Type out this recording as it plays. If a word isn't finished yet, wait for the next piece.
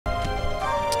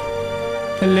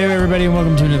Hello everybody and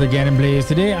welcome to another Gannon Plays.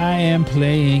 Today I am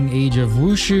playing Age of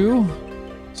Wushu.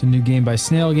 It's a new game by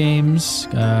Snail Games.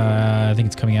 I think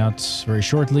it's coming out very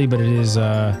shortly, but it is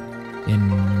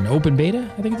in open beta,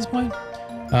 I think at this point.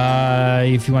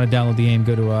 If you want to download the game,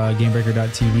 go to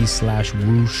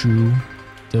gamebreaker.tv/wushu,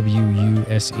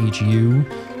 W-U-S-H-U.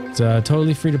 It's a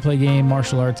totally free to play game,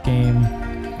 martial arts game.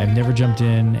 I've never jumped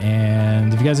in,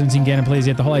 and if you guys haven't seen Gannon Plays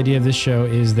yet, the whole idea of this show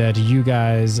is that you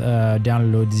guys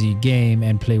download the game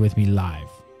and play with me live.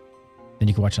 Then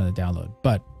you can watch it on the download.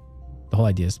 But the whole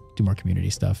idea is do more community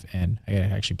stuff, and I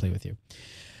gotta actually play with you.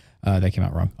 That came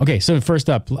out wrong. Okay, so first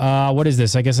up, what is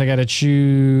this? I guess I gotta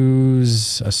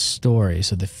choose a story.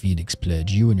 So the Phoenix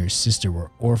Pledge. You and your sister were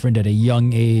orphaned at a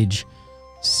young age.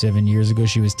 7 years ago,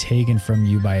 she was taken from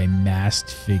you by a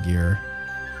masked figure.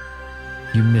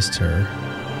 You missed her,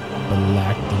 but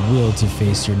lacked the will to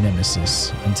face your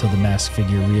nemesis until the masked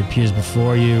figure reappears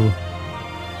before you.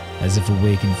 As if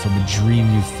awakened from a dream,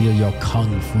 you feel your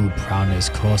kung fu prowess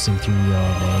coursing through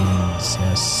your veins.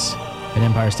 Yes. An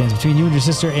empire stands between you and your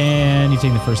sister, and you've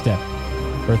taken the first step.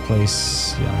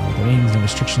 Birthplace, domains, no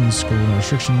restrictions. School, no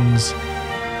restrictions.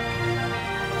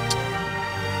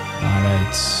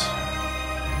 Alright.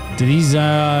 Do these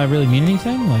really mean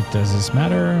anything? Like, does this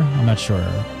matter? I'm not sure.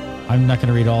 I'm not going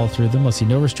to read all through them. Let's see.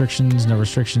 No restrictions. No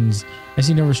restrictions. I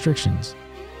see no restrictions.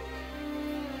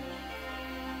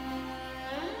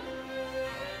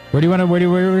 Where do you want to?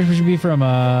 Where should we be from?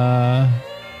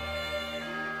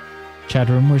 Chat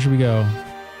room. Where should we go?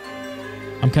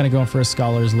 I'm kind of going for a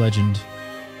scholar's legend.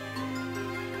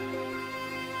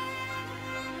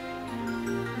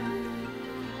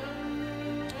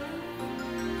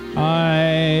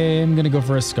 I'm gonna go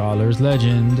for a scholar's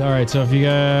legend. All right. So if you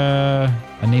got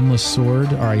a nameless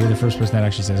sword, all right, you're the first person that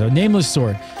actually says a nameless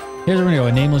sword. Here's where we're gonna go,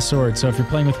 a nameless sword. So if you're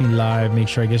playing with me live, make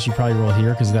sure, I guess you probably roll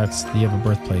here because that's the other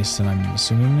birthplace, and I'm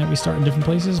assuming that we start in different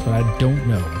places, but I don't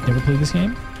know. I've never played this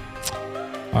game.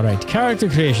 All right, character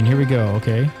creation. Here we go.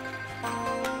 Okay.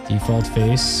 Default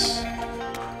face.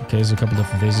 Okay, there's a couple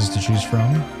different faces to choose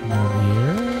from. Over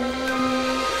here.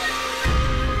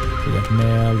 We got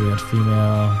male. We got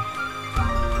female.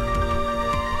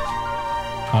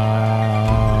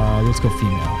 Let's go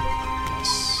female.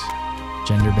 Yes.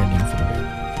 Gender bending for the win.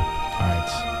 All right.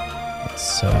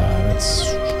 That's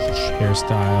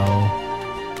hairstyle.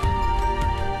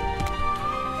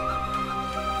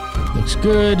 Looks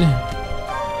good.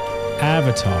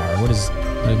 Avatar. What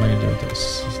am I gonna do with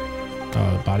this?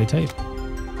 Body type.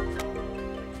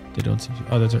 They don't seem to.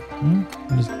 Oh, that's it.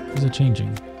 What is it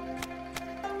changing?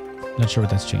 Not sure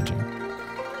what that's changing.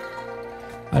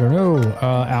 I don't know.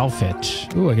 Outfit.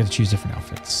 Ooh, I get to choose different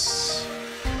outfits.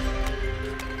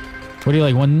 What do you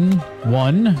like? One,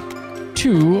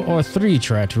 2, or 3,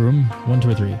 chat room? 1, 2,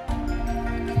 or 3.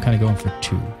 I'm kind of going for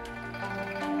 2.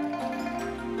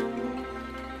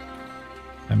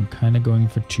 I'm kind of going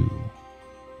for 2.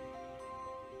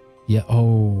 Yeah.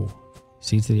 Oh,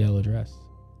 see, it's the yellow dress.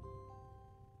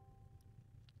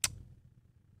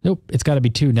 Nope, it's got to be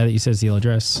 2 now that you says the yellow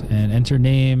dress. And enter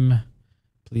name.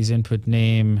 Please input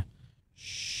name.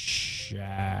 Shaftnit.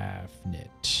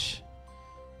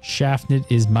 Shaftnit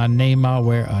is my name. I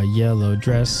wear a yellow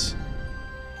dress.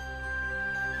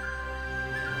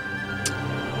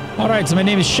 All right, so my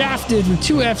name is Shafted with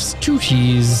 2 F's, 2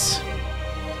 T's.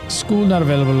 School not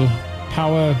available.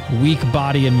 Power, weak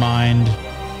body and mind.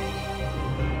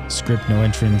 Script, no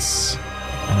entrance.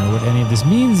 I don't know what any of this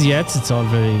means yet. It's all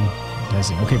very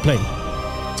enticing. Okay, play.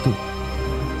 Let's go.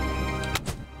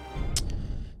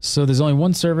 So there's only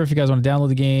one server. If you guys want to download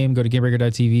the game, go to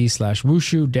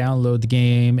gamebreaker.tv/wushu, download the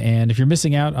game. And if you're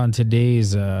missing out on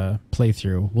today's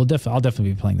playthrough, I'll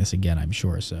definitely be playing this again, I'm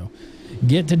sure. So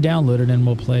get to download it and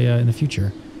we'll play in the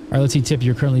future. All right, let's see. Tip,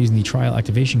 you're currently using the trial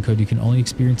activation code. You can only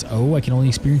experience, I can only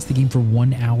experience the game for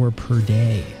 1 hour per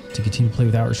day. To continue to play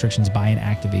without restrictions, buy an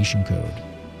activation code.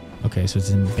 Okay, so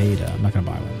it's in beta. I'm not going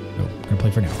to buy one. No, I'm going to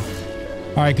play for now.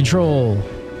 All right, control.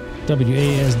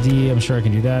 WASD. I'm sure I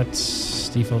can do that.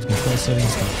 Default control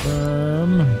settings.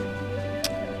 Confirm.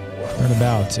 Learn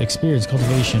about experience,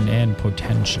 cultivation, and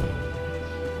potential.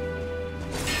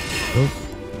 Oh.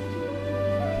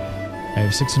 I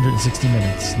have 660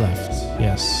 minutes left.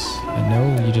 Yes. And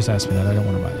no, you just asked me that. I don't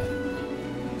want to buy that.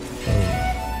 Oh.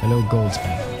 Hello,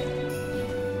 Goldspan.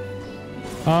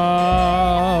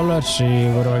 Let's see.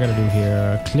 What do I got to do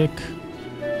here? Click.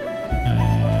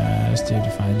 Let's do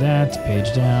to find that.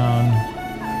 Page down.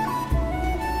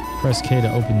 Press K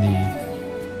to open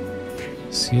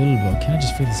the skill book. Can I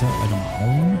just figure this out like on my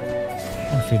own?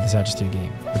 I'm gonna figure this out just through the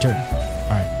game. Return.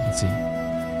 Alright, let's see.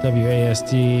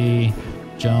 WASD,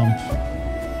 jump,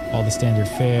 all the standard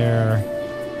fare.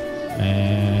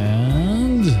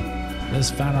 And let's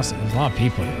find us a lot of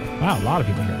people here. Wow, a lot of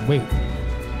people here. Wait,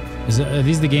 are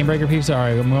these the Gamebreaker peeps? All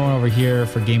right, I'm going over here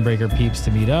for Gamebreaker peeps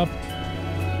to meet up.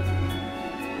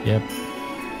 Yep.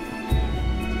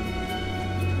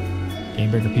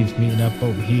 Gamebreaker peeps meeting up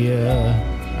over here.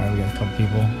 All right, we got a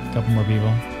couple more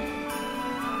people.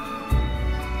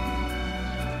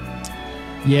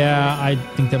 Yeah, I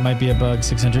think that might be a bug.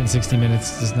 660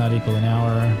 minutes does not equal an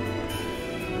hour.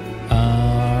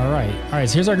 All right,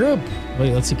 so here's our group.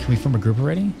 Wait, let's see, can we form a group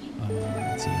already?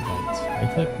 Let's see, invite. Right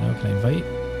click? No, can I invite?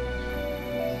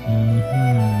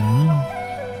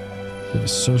 We have a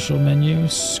social menu,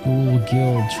 school,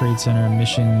 guild, trade center,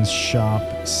 missions, shop,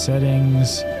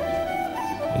 settings,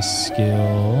 a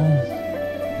skill,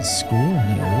 a school,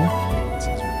 no.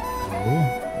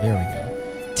 There we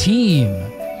go. Team.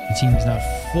 The team is not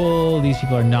full. These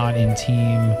people are not in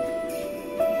team.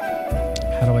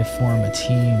 How do I form a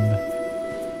team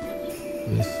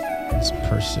with this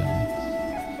person?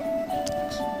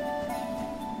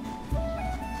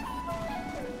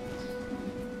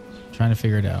 Trying to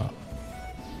figure it out.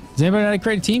 Does anybody know how to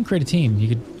create a team? Create a team. You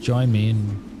could join me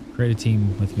and create a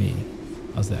team with me.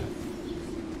 How's that?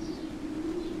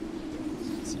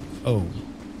 Let's see. Oh.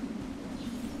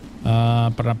 Do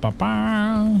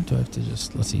I have to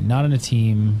just, let's see, not in a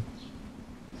team.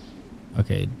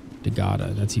 Okay,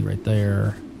 Gala, that's you right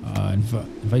there.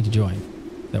 Invite to join.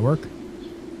 Does that work?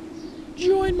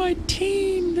 Join my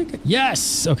team.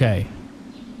 Yes. Okay.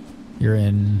 You're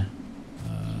in.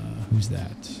 Who's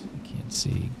that? I can't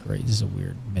see. Great. This is a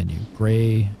weird menu.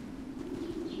 Gray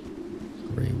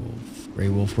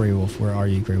Wolf. Where are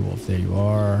you, Gray Wolf? There you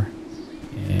are.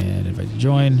 And invite to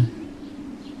join.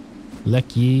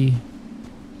 Lucky.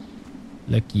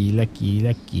 There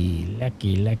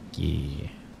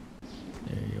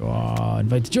you are.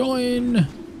 Invite to join.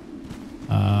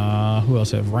 Who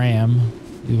else have Ram?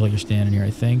 You look like you're standing here, I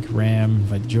think. Ram,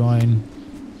 invite to join.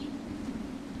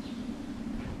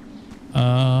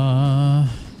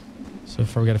 So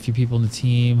far we got a few people in the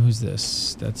team. Who's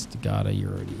this? That's Gala.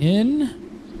 You're already in.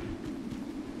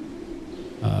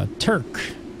 Turk.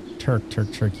 You look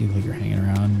like you're hanging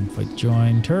around. Invite to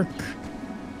join. Turk.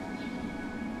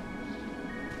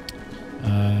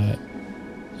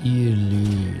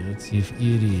 Let's see if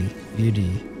Edie.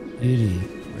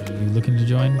 Are you looking to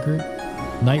join the group?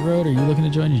 Night Road, are you looking to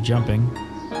join? You're jumping.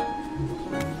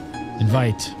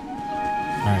 Invite.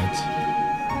 All right.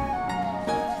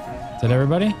 Is that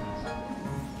everybody?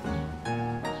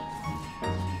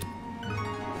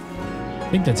 I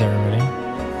think that's everybody.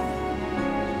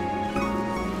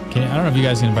 Okay, I don't know if you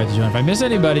guys can invite to join. If I miss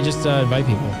anybody, just invite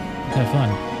people. Have fun.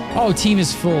 Oh, team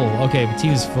is full. Okay, the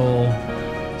team is full.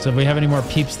 So if we have any more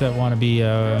peeps that want to be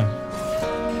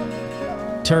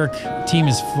Turk, team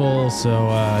is full, so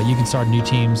you can start a new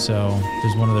team. So if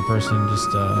there's one other person, just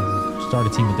start a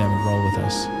team with them and roll with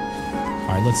us.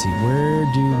 All right, let's see. Where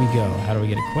do we go? How do we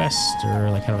get a quest? Or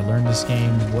like how do I learn this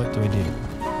game? What do I do?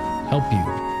 Help you.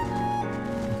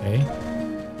 Okay.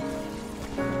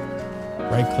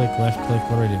 Right click, left click.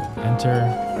 What do I do? Enter.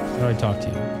 How do I talk to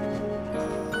you?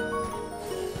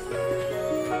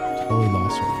 Totally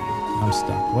lost right now. I'm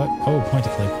stuck. What? Oh, point to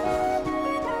click.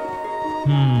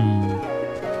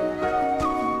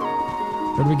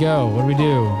 Where do we go? What do we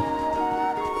do?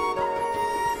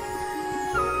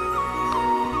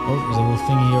 Oh, there's a little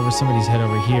thingy over somebody's head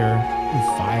over here.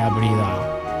 Fire breather.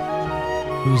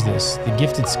 Who's this? The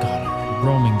gifted scholar. The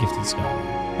roaming gifted scholar.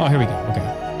 Oh, here we go. Okay.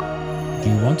 Do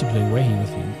you want to play Wehi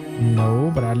with me? No,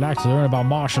 but I'd like to learn about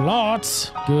martial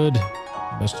arts. Good.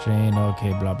 Best train.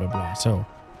 Okay, blah, blah, blah. So,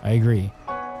 I agree.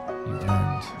 You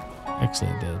earned.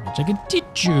 Excellent, Dad. Which I can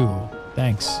teach you.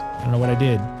 Thanks. I don't know what I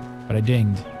did, but I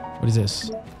dinged. What is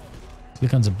this?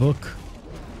 Click on the book.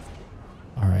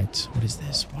 All right. What is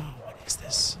this? Wow. What is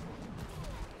this?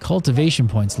 Cultivation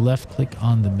points. Left click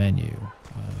on the menu.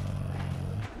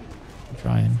 I'm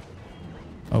trying.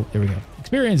 Oh, there we go.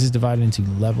 Experience is divided into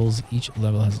levels. Each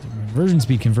level has a different conversion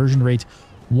speed, conversion rate.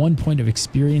 1 point of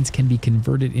experience can be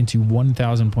converted into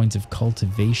 1,000 points of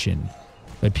cultivation.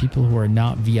 But people who are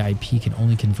not VIP can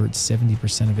only convert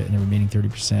 70% of it, and the remaining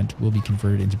 30% will be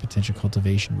converted into potential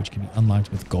cultivation, which can be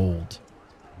unlocked with gold.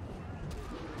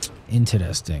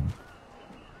 Interesting.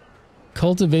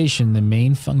 Cultivation, the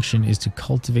main function is to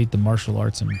cultivate the martial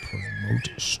arts and promote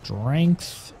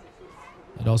strength.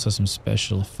 It also has some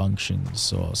special functions.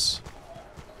 So, all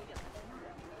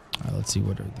right, let's see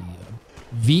what are the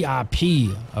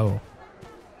VIP. Oh.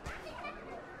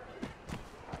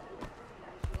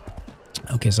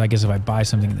 Okay, so I guess if I buy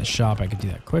something in the shop, I could do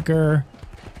that quicker.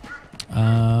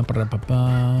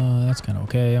 That's kind of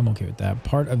okay. I'm okay with that.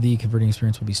 Part of the converting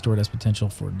experience will be stored as potential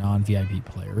for non-VIP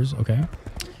players. Okay.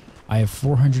 I have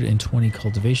 420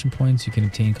 cultivation points. You can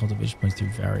obtain cultivation points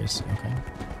through various. Okay.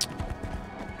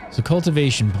 So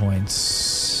cultivation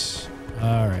points.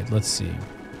 All right. Let's see.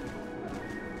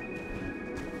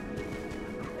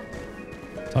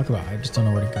 Talk about, I just don't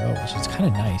know where to go, which is kind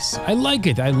of nice. I like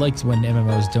it. I liked when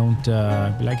MMOs don't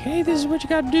be like, hey, this is what you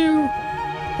got to do.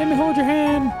 Let me hold your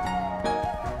hand.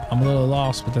 I'm a little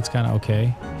lost, but that's kind of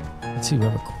okay. Let's see, we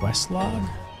have a quest log.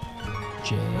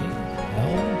 J,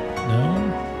 L,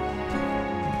 no.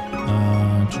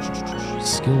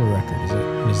 Skill record, is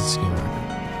it? What is the skill record?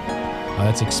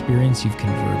 That's experience you've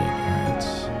converted. All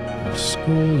right. Your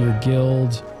school, your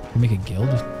guild. Can we make a guild?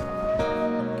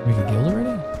 Can we make a guild already?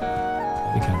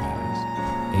 That'd be kind of badass.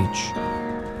 H.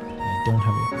 I don't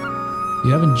have a...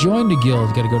 You haven't joined a guild.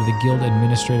 You got to go to the guild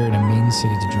administrator in a main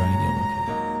city to join a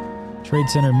guild. Okay. Trade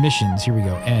center missions. Here we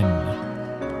go. N.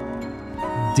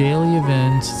 Daily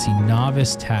events. Let's see.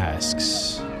 Novice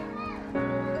tasks.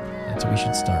 That's what we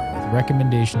should start with.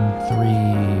 Recommendation 3,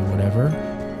 whatever.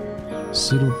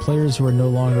 Suitable players who are no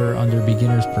longer under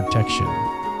beginner's protection.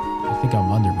 I think I'm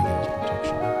under beginner's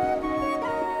protection.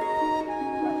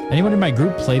 Anyone in my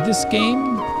group played this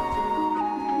game?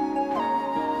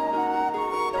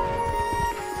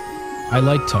 I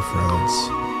like tough roads.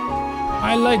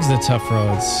 I like the tough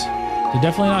roads. They're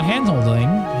definitely not hand-holding,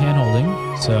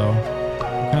 so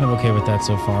I'm kind of okay with that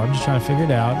so far. I'm just trying to figure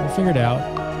it out. We'll figure it out.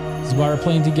 This is why we're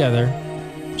playing together.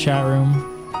 Chat room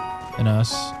and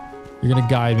us. You're gonna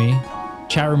guide me.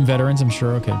 Chat room veterans, I'm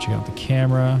sure. Okay, check out the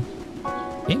camera.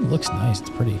 Game looks nice. It's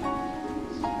pretty.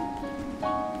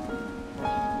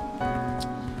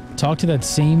 Talk to that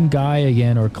same guy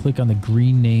again or click on the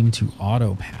green name to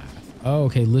auto path. Oh,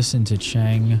 okay. Listen to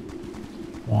Chang.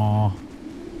 Wah.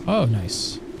 Oh,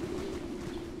 nice.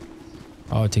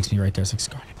 Oh, it takes me right there. It's like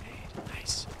Scarlet Maid.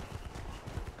 Nice.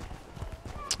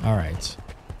 All right.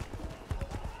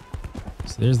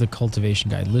 So there's the cultivation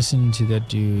guide. Listen to that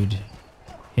dude.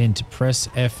 Hint. Press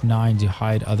F9 to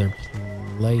hide other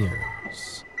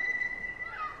players.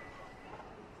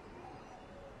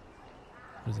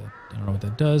 What is that? I don't know what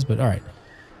that does, but all right.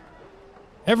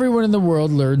 Everyone in the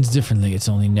world learns differently. It's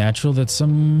only natural that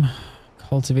some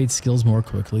cultivate skills more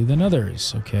quickly than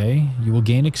others, okay? You will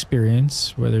gain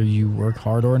experience whether you work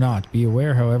hard or not. Be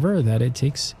aware, however, that it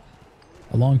takes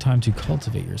a long time to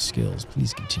cultivate your skills.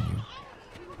 Please continue.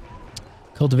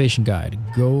 Cultivation guide.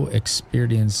 Go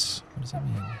experience... What does that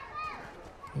mean?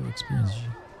 Go experience...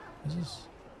 What is this?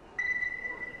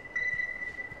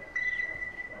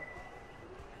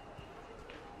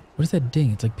 What is that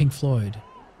ding? It's like Pink Floyd.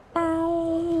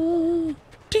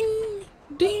 Ding,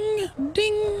 ding,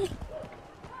 ding.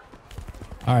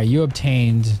 All right, you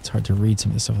obtained... It's hard to read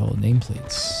some of this stuff with all the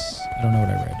nameplates. I don't know what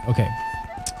I read. Okay.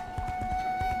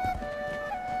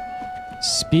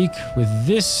 Speak with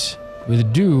this...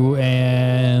 with do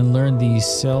and learn the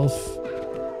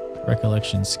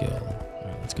self-recollection skill. All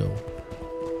right, let's go.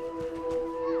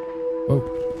 Whoa.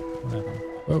 What happened?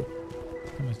 Whoa.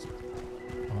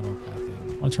 Auto-pathing.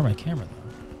 I want to turn my camera, though.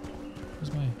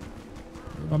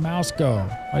 Where'd my mouse go?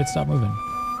 Why did it stop moving?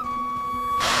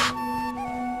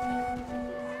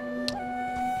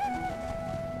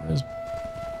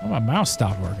 Oh, my mouse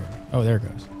stopped working. Oh, there it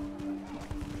goes.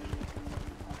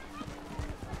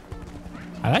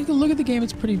 I like the look of the game.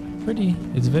 It's pretty.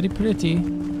 It's very pretty.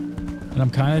 And I'm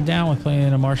kind of down with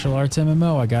playing a martial arts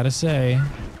MMO, I gotta say.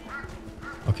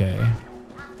 Okay.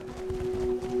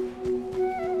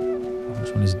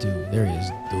 Which one is Do? There he is.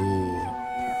 Do.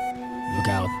 Look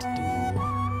out, Do.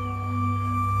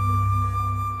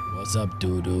 What's up,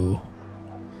 Do?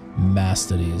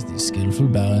 Mastery is the skillful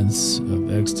balance of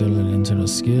external and internal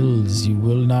skills. You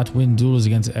will not win duels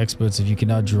against experts if you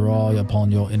cannot draw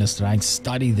upon your inner strength.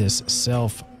 Study this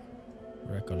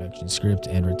self-recollection script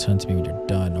and return to me when you're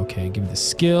done. Okay, give me the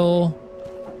skill.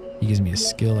 He gives me a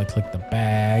skill. I click the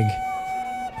bag.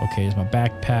 Okay, here's my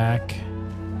backpack.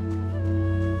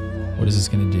 What is this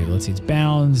going to do? Let's see. It's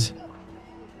bounds.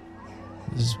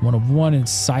 This is 1 of 1.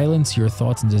 It's silence your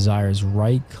thoughts and desires.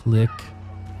 Right click.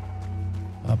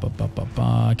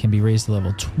 Can be raised to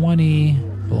level 20.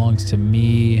 Belongs to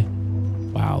me.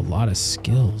 Wow, a lot of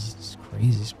skills. It's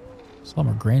crazy. It's a lot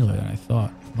more granular than I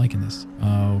thought. I'm liking this.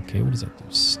 Okay, what does that do?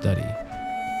 Study.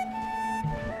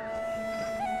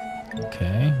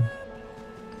 Okay.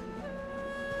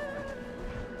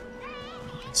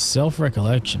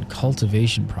 Self-recollection.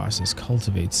 Cultivation process.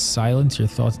 Cultivate. Silence your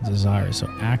thoughts and desires. So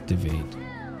activate.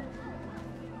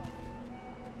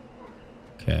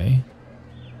 Okay.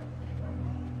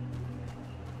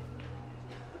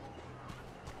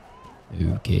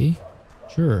 Okay.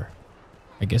 Sure.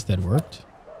 I guess that worked.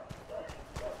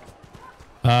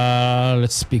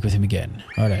 Let's speak with him again.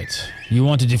 Alright. You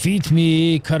want to defeat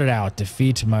me? Cut it out.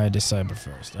 Defeat my disciple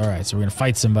first. Alright, so we're gonna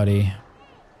fight somebody.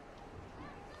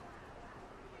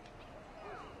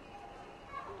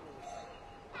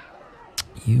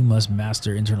 You must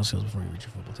master internal skills before you reach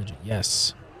your full potential.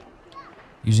 Yes.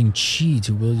 Using chi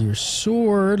to wield your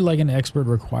sword like an expert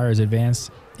requires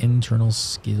advanced internal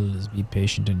skills. Be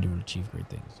patient and you will achieve great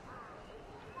things.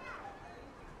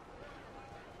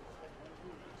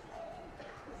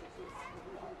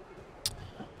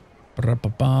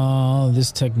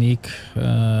 This technique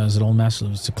is an old master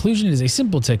of seclusion. It is a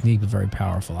simple technique but very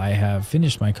powerful. I have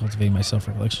finished my cultivating my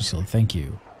self-recollection skill. Thank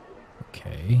you.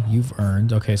 Okay, you've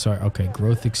earned. Okay, sorry. Okay,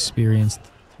 growth experience,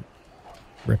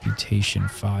 reputation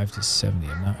 5 to 70.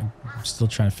 I'm still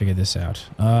trying to figure this out.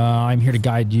 I'm here to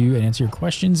guide you and answer your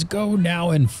questions. Go now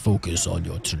and focus on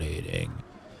your trading.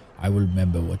 I will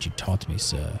remember what you taught me,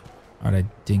 sir. All right, I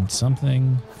dinged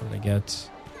something. What did I get?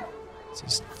 It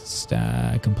says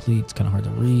stat complete. It's kind of hard to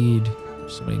read.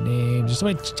 There's so many names. There's so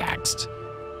many text.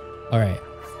 All right.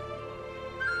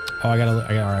 Oh, all right.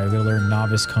 I gotta learn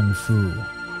novice kung fu.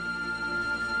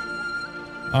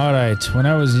 Alright, when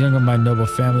I was younger, my noble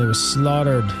family was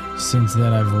slaughtered. Since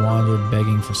then, I've wandered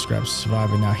begging for scraps to survive,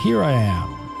 and now here I am.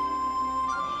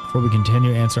 Before we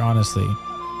continue, answer honestly.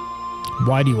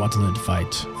 Why do you want to learn to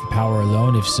fight? For power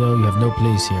alone? If so, you have no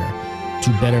place here. To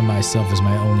better myself is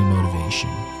my only motivation.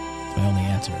 It's my only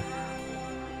answer.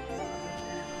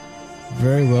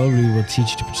 Very well, we will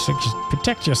teach you to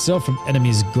protect yourself from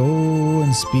enemies. Go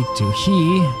and speak to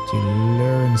he to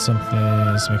learn some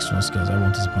external skills. I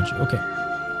won't disappoint you. Okay.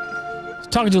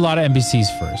 Talking to a lot of NPCs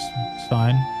first. It's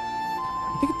fine.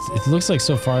 I think it looks like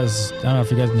so far as I don't know if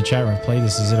you guys in the chat room have played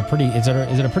this. Is it a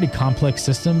pretty complex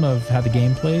system of how the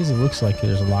game plays? It looks like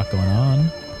there's a lot going on,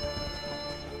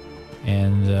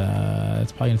 and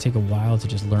it's probably gonna take a while to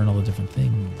just learn all the different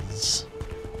things.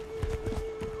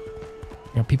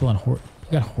 You got people on horse.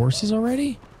 You got horses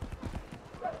already?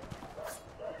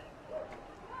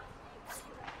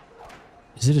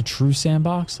 Is it a true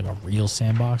sandbox? Like a real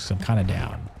sandbox? I'm kind of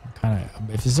down.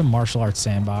 If this is a martial arts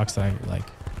sandbox, that I like,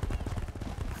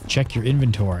 check your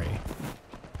inventory.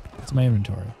 What's my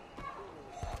inventory?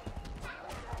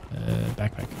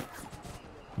 Backpack.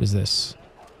 What is this?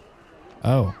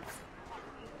 Oh.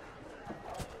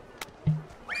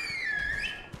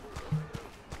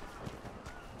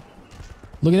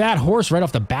 Look at that horse right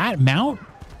off the bat. Mount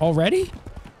already?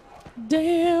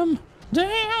 Damn.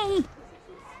 Damn.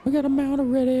 We got a mount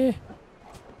already.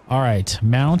 All right.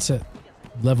 Mounts at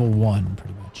level 1,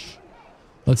 pretty much.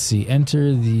 Let's see.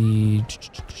 Enter the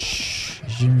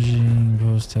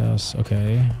post house.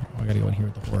 Okay. I gotta go in here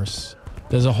with the horse.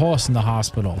 There's a horse in the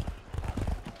hospital.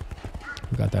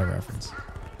 Who got that reference?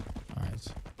 All right.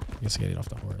 I guess I gotta get off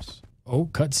the horse. Oh,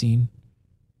 cutscene.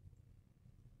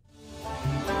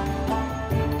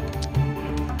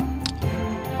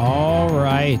 All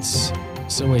right.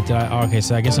 So wait, did I? Okay,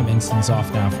 so I guess I'm instance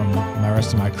off now from my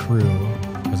rest of my crew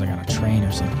because I got a train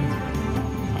or something. All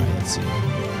right, let's see.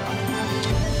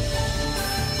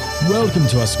 Welcome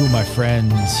to our school, my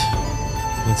friend.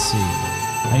 Let's see.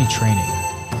 I need training.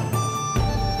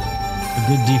 A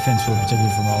good defense will protect you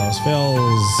from all else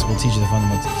fails. We'll teach you the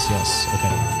fundamentals. Yes.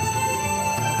 Okay.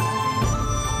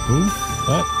 Who?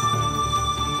 What?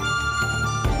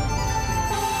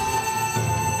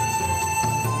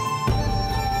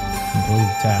 Complete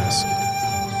the task.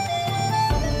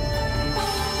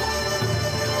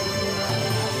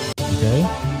 Okay.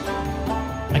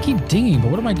 I keep dinging, but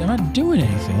what am I? I'm not doing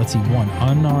anything. Let's see. 1.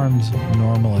 Unarmed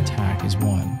normal attack is 1.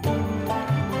 I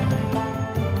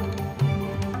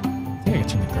think I can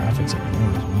turn the graphics up more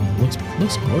as well. It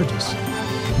looks gorgeous.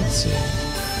 Let's see.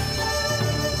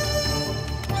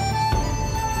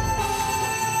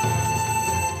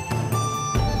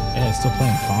 Yeah, it's still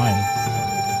playing fine.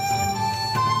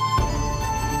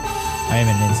 I am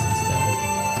an instance though.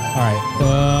 All right.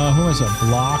 Who is a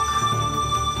block?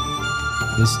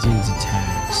 This dude's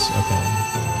attacks. Okay.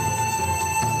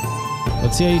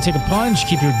 Let's see how you take a punch.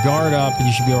 Keep your guard up, and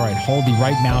you should be all right. Hold the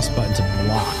right mouse button to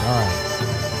block. All right.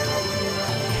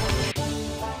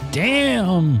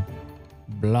 Damn.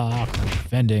 Block.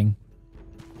 Defending.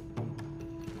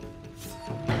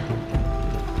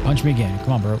 Punch me again.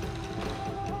 Come on, bro.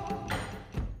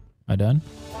 Am I done?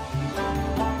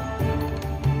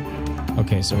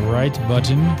 Okay, so right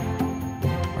button.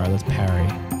 All right, let's parry.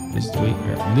 Just wait.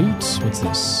 Loot. What's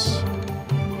this?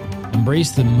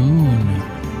 Embrace the moon.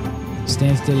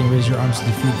 Stand steady and raise your arms to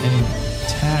defeat any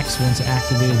attacks. Once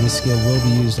activated, this skill will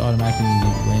be used automatically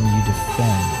when you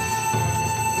defend.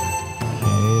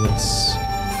 points.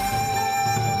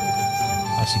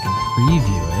 Also, you can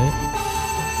preview it.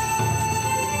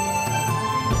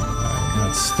 Alright, now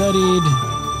it's studied.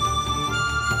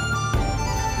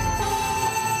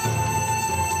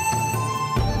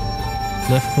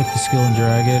 Left click the skill and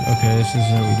drag it. Okay, this is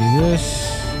how we do this.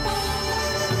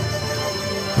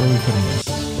 Where are we putting this?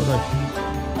 What do I...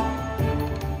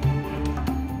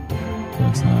 No,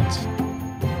 it's not.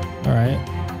 Alright.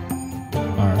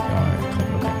 Alright, click.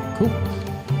 Okay, cool.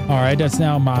 Alright, that's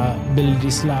now my ability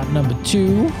slot number 2.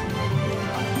 I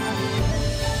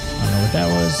don't know what that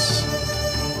was.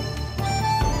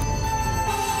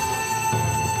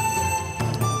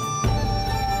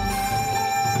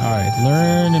 Alright,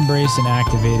 learn, embrace, and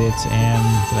activate it. And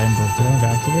did I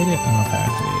activate it? I don't know if I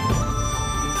activated it.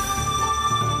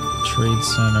 Trade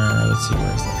Center. Let's see,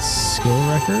 where's that? Skill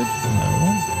record?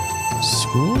 No.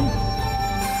 School?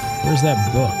 Where's that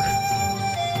book?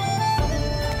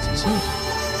 Is this it?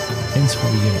 Hints for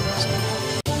beginners.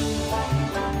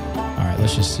 Alright,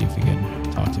 let's just see if we can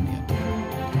talk to him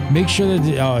again. Make sure that...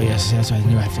 oh, yes, that's what I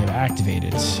knew I have to activate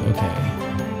it. Okay.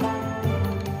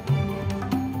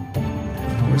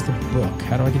 Where's the book?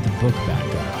 How do I get the book back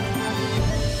up?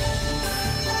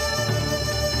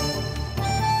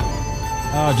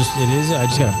 Oh, just it is. I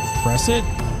just gotta press it.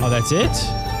 Oh, that's it.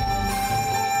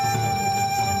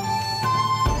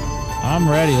 I'm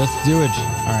ready. Let's do it.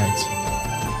 All right.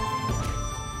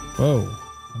 Whoa,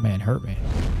 that man hurt me.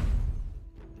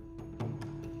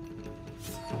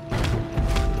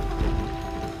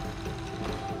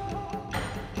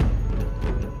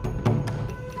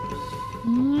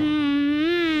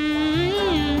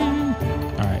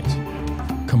 All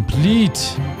right.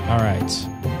 Complete. All right.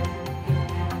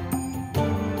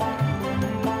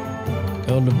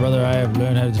 Elder brother, I have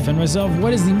learned how to defend myself.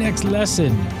 What is the next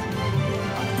lesson?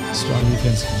 Strong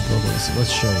defense.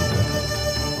 Let's show you. Okay.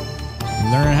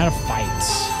 Learn how to fight.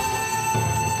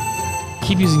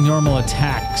 Keep using normal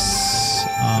attacks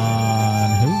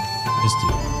on who? This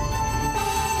dude.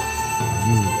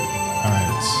 You.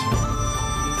 Alright.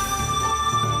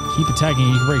 Keep attacking.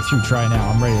 You can break through. Try now.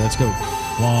 I'm ready. Let's go.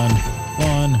 1,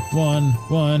 1, 1,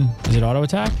 1. Is it auto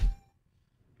attack?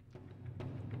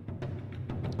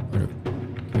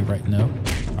 Right, no.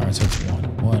 Alright, so it's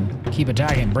 1, 1. Keep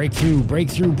attacking. Break through, break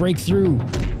through, break through.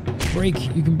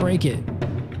 Break, you can break it.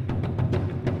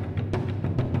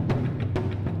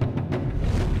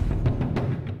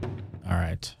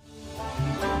 Alright.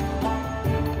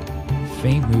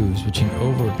 Faint moves which can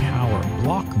overpower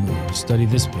block moves. Study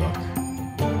this book.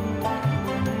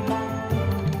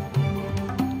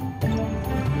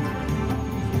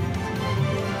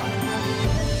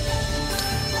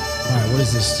 What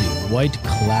does this do? White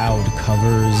cloud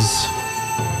covers.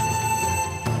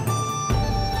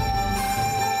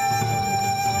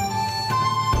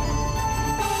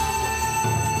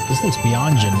 This looks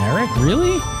beyond generic,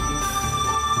 really?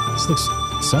 This looks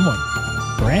somewhat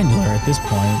granular at this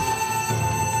point.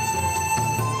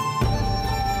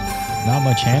 Not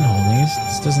much hand holding.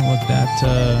 This doesn't look that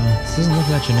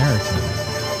generic to me.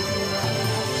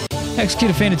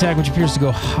 Execute a feint attack which appears to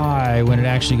go high when it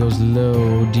actually goes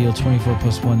low. Deal 24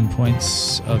 plus 1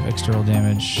 points of external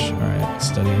damage. Alright, let's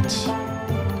study it.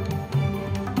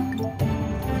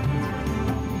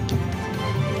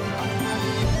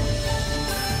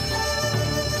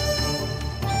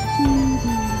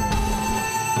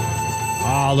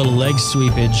 Ah, a little leg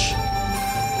sweepage.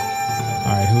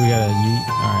 Alright, who we gotta yeet?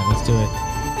 Alright, let's do it.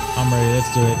 I'm ready,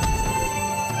 let's do it.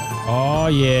 Oh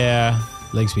yeah.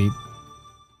 Leg sweep.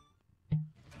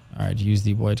 Alright, use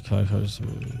the white color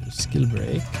skill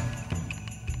break.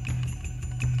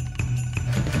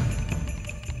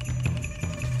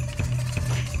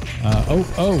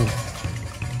 Oh.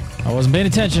 I wasn't paying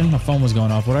attention. My phone was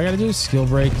going off. What I gotta do? Skill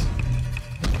break.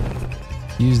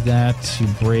 Use that to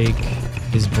break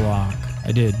his block.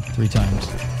 I did 3 times.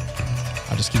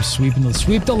 I'll just keep sweeping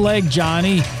sweep the leg,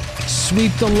 Johnny.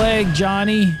 Sweep the leg,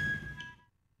 Johnny.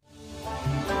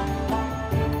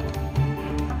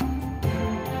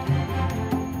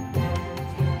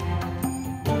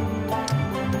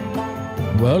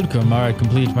 Welcome. Alright,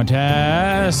 complete my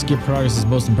task. Your progress is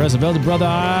most impressive. Elder brother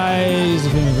eyes.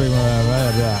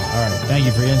 Alright, thank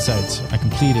you for your insights. I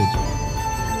completed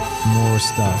more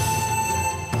stuff.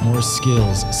 More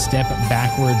skills. Step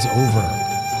backwards over.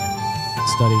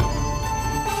 Study.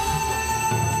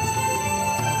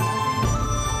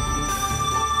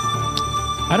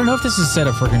 I don't know if this is set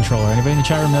up for controller. Anybody in the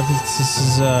chat room know if this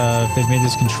is if they've made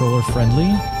this controller friendly?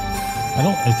 I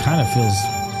don't. It kind of feels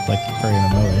like very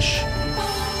MMO-ish.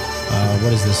 What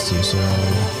does this do? So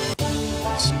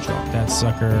let's drop that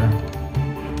sucker.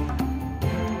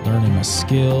 Learning my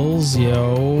skills,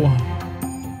 yo.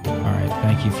 Alright,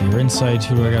 thank you for your insight.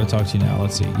 Who do I gotta talk to now?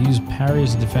 Let's see. Use parry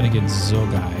as a defend against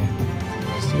Zogai.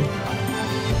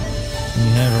 And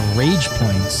you have rage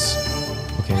points.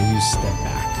 Okay, use step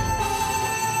back.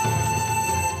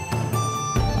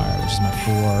 Alright, which is my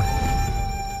 4.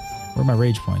 Where are my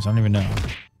rage points? I don't even know.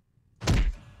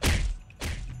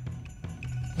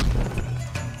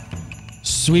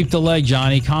 Sweep the leg,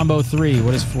 Johnny. Combo 3.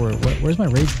 What is 4? Where's my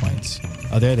rage points?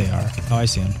 Oh, there they are. Oh, I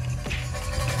see them.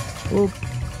 Oop.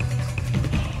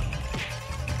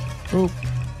 Oop.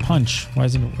 Punch. Why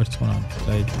isn't it? What's going on?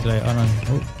 Did I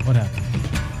oh, what happened?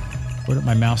 Where did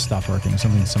my mouse stop working?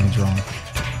 Something's wrong.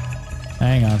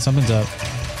 Hang on. Something's up.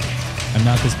 I'm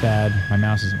not this bad. My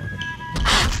mouse isn't working.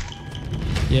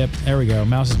 Yep. There we go.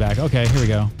 Mouse is back. Okay. Here we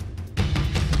go.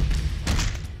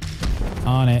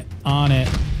 On it. On it.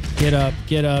 Get up.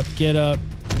 Get up. Get up.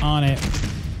 On it.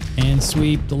 And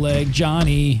sweep the leg,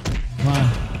 Johnny. Come on.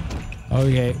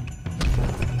 Okay.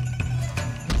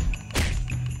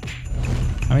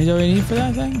 How many do I need for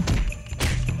that thing?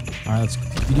 All right, let's.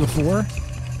 You do a 4.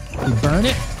 We burn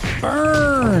it.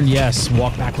 Burn. Yes.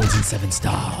 Walk backwards in 7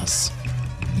 stars.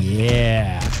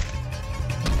 Yeah.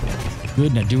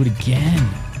 Good. Now do it again.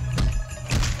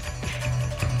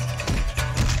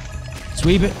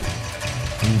 Sweep it.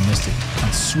 Ooh, missed it.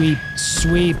 On sweep.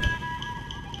 Sweep.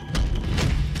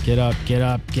 Get up, get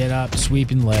up, get up.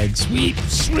 Sweeping leg. Sweep,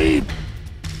 sweep.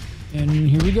 And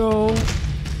here we go.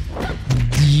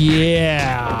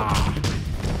 Yeah.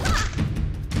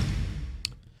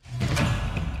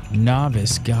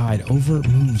 Novice guide. Overt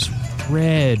moves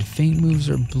red. Faint moves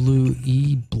are blue.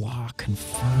 E block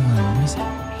confirm. What does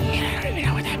that mean? I don't even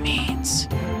know what that means.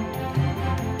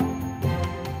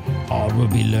 All will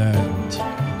be learned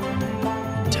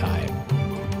in time.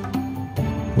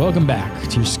 Welcome back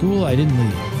to your school. I didn't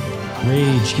leave.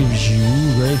 Rage gives you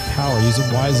great power. Use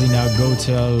it wisely. Now go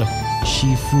tell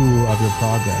Shifu of your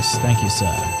progress. Thank you, sir.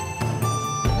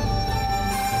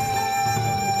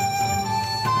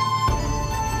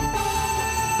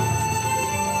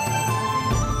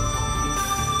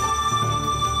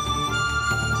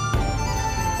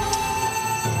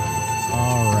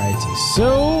 Alrighty.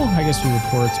 So, I guess we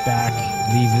report back.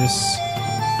 Leave this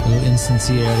little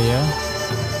instancy area.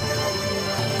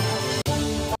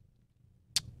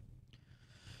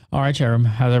 All right, Cherum,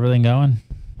 how's everything going?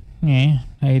 Yeah,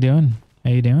 how you doing?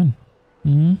 How you doing?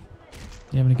 You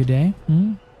having a good day?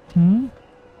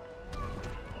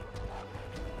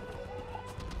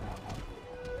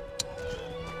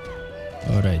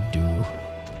 What'd I do?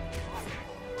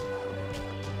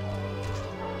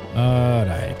 All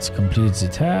right, completed the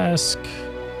task.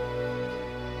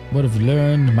 What have you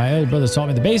learned? My elder brother taught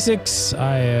me the basics.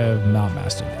 I have not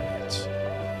mastered them yet.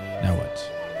 Now what?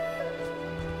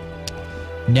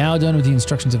 Now done with the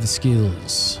instructions of the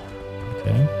skills.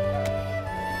 Okay.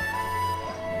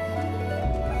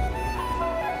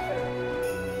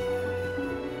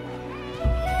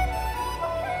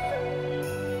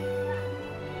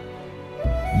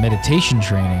 Meditation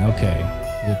training. Okay.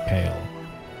 Get pale.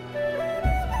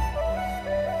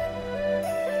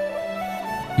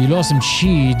 You lost some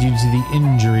chi due to the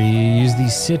injury. Use the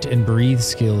sit and breathe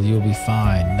skill. You'll be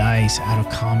fine. Nice. Out of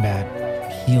combat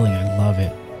healing. I love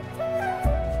it.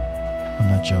 I'm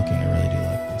not joking, I really do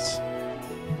like this.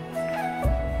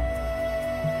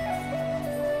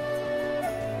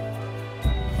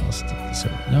 I'll stick this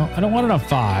over. No, I don't want it on 5.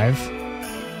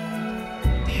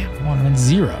 Damn, I want it on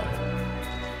 0.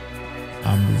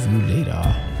 I'll move you later.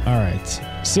 Alright,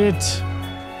 sit.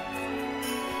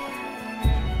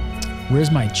 Where's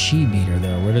my chi meter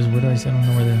though? Where do I don't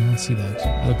know where they let's see that.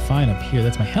 I look fine up here.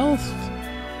 That's my health.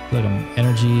 I feel like I'm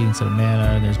energy instead of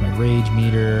mana. There's my rage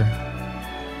meter.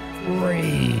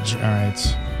 Rage.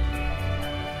 Alright.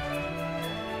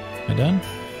 Am I done?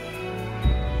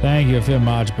 Thank you. I feel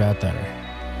much better.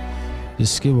 This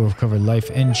skill will recover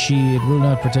life and chi. It will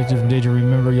not protect you from danger.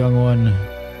 Remember, young one.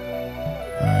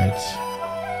 Alright.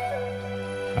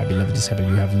 My beloved disciple,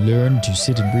 you have learned to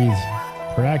sit and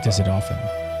breathe. Practice it often.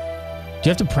 Do you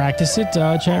have to practice it,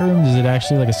 chat room? Is it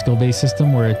actually like a skill-based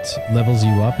system where it levels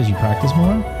you up as you practice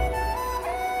more?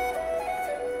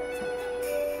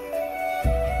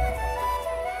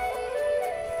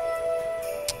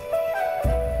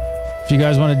 If you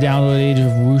guys want to download Age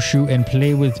of Wushu and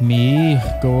play with me,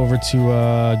 go over to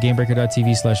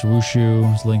gamebreaker.tv/wushu.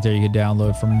 There's a link there you can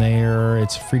download from there.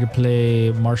 It's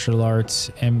free-to-play martial arts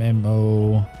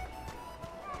MMO.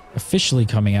 Officially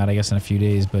coming out, I guess, in a few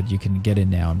days, but you can get in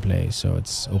now and play, so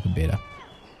it's open beta.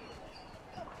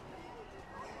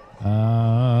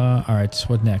 Alright,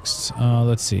 what next?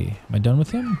 Let's see. Am I done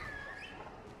with him?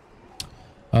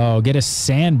 Oh, get a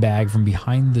sandbag from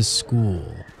behind the school.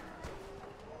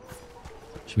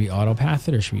 Should we autopath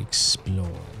it or should we explore?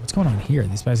 What's going on here? Are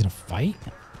these guys gonna fight?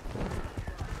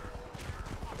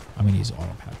 I'm gonna use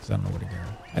autopath because I don't know where to go.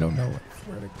 I don't know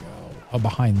where to go. Oh,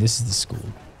 behind this is the school.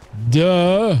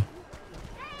 Duh!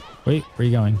 Wait, where are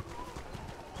you going?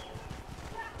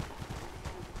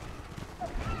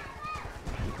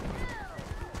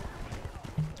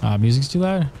 Music's too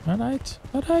loud. Alright,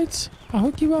 alright. I'll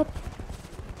hook you up.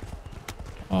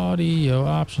 Audio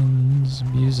options,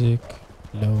 music,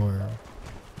 lower.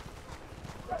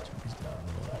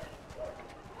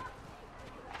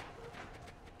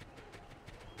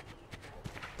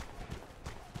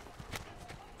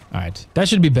 Alright, that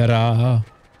should be better.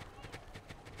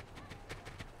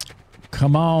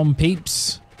 Come on,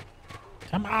 peeps.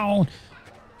 Come on.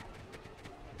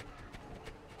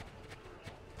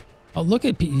 Oh, look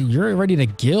at you're ready to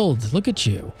guild. Look at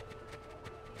you.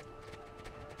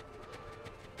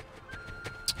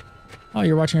 Oh,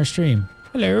 you're watching our stream.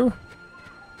 Hello.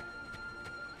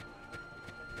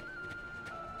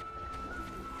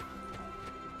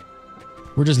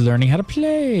 We're just learning how to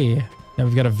play. Now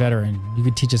we've got a veteran. You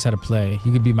could teach us how to play.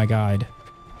 You could be my guide.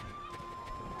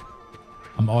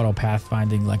 I'm auto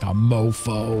pathfinding like a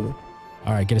mofo.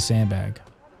 All right, get a sandbag.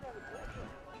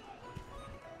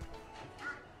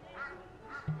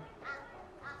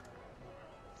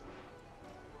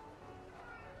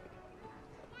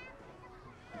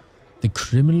 The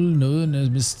criminal known as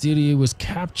Mysterio was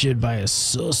captured by a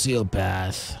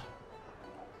sociopath.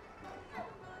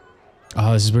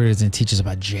 Oh, this is where it's going to teach us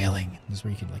about jailing. This is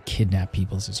where you can like kidnap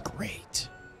people. This is great.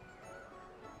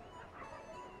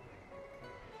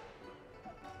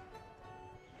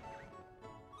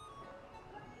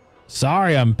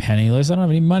 Sorry, I'm penniless. I don't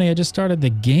have any money. I just started the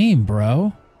game,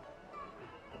 bro.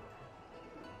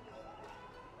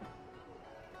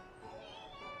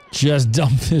 Just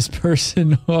dump this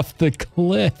person off the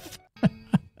cliff.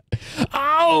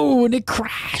 Oh, and it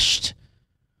crashed.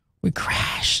 We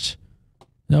crashed.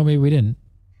 No, maybe we didn't.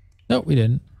 No, we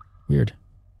didn't. Weird.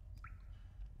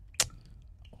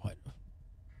 What?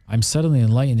 I'm suddenly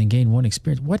enlightened and gain 1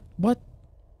 experience. What? What?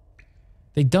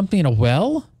 They dumped me in a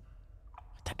well?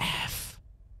 What the F?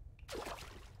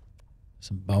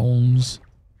 Some bones.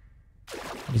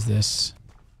 What is this?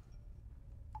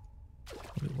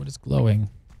 What is glowing?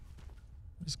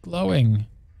 It's glowing.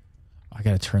 Oh, I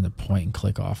gotta turn the point and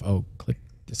click off. Oh, click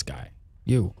this guy.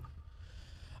 You.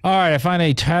 All right, I find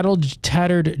a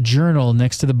tattered journal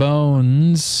next to the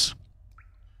bones.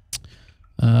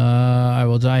 I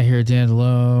will die here, Dan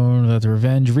alone, without the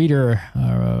revenge. Reader,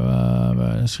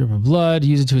 a strip of blood.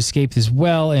 Use it to escape this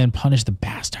well and punish the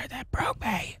bastard that broke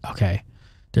me. Okay,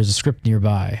 there's a script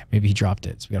nearby. Maybe he dropped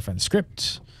it. So we gotta find the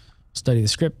script. Study the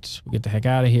script. We'll get the heck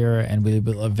out of here, and we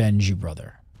will avenge you,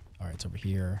 brother. All right, it's over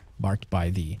here, marked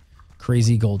by the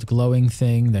crazy gold glowing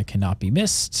thing that cannot be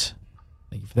missed.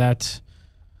 Thank you for that.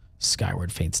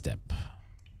 Skyward faint step.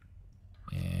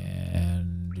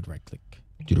 And do the right click.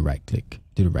 Do the right click.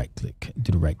 Do the right click.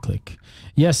 Do the right click.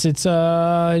 Yes, it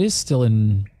is still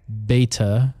in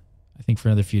beta, I think, for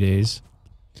another few days.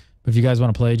 But if you guys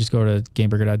want to play, just go to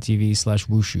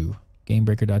gamebreaker.tv/wushu.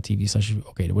 Gamebreaker.tv/.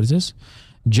 Okay, what is this?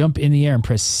 Jump in the air and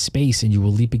press space and you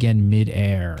will leap again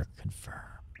mid-air. Confirm.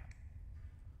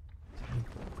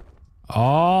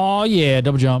 Oh, yeah,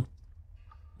 double jump.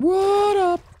 What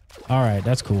up? All right,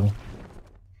 that's cool. All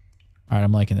right,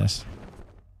 I'm liking this.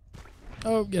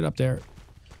 Oh, get up there.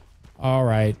 All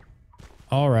right.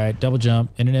 All right, double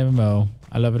jump in an MMO.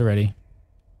 I love it already.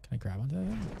 Can I grab onto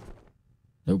that?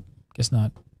 Nope, guess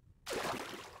not.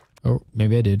 Oh,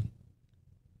 maybe I did.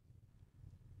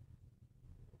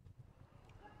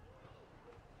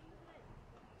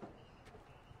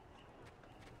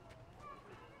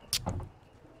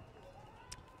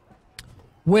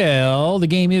 Well, the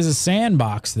game is a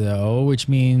sandbox, though, which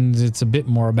means it's a bit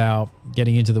more about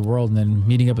getting into the world and then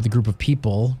meeting up with a group of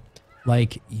people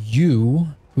like you,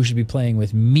 who should be playing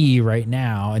with me right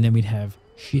now, and then we'd have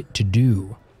shit to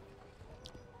do.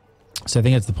 So I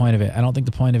think that's the point of it. I don't think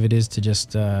the point of it is to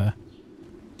just do,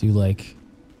 like,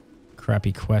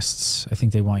 crappy quests. I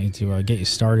think they want you to get you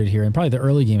started here. And probably the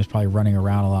early game is probably running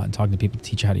around a lot and talking to people to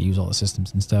teach you how to use all the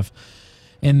systems and stuff.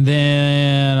 And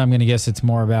then I'm going to guess it's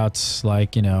more about,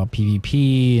 like, you know,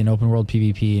 PvP and open world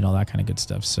PvP and all that kind of good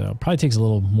stuff. So probably takes a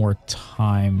little more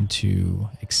time to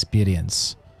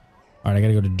experience. All right, I got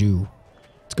to go to do.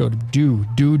 Let's go to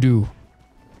do.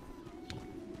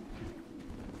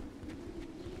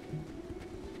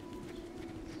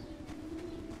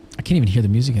 I can't even hear the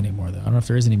music anymore, though. I don't know if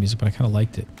there is any music, but I kind of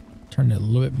liked it. Turned it a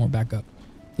little bit more back up.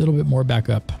 A little bit more back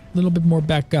up. A little bit more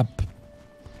back up.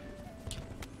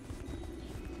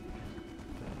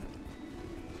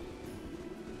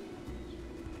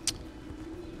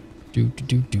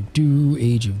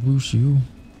 Age of Wushu.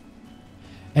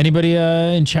 Anybody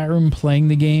in chat room playing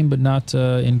the game but not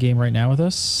in game right now with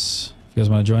us? If you guys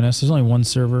want to join us, there's only one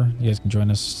server. You guys can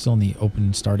join us. Still in the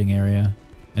open starting area.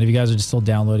 And if you guys are just still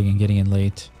downloading and getting in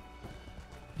late,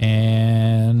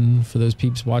 and for those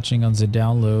peeps watching on the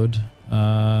download,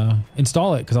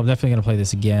 install it, because I'm definitely going to play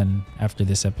this again after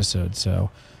this episode. So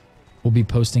we'll be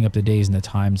posting up the days and the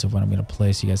times of when I'm going to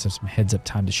play, so you guys have some heads up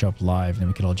time to show up live, and then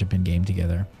we can all jump in game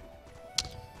together.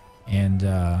 And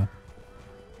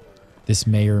this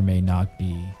may or may not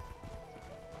be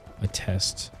a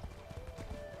test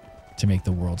to make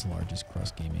the world's largest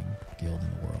cross-gaming guild in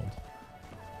the world.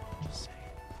 Just saying.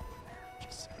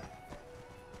 Just saying.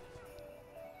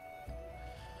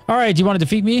 All right, do you want to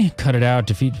defeat me? Cut it out.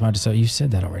 Defeat. You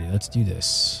said that already. Let's do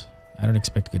this. I don't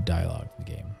expect good dialogue in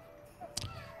the game.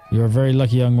 You're a very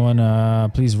lucky young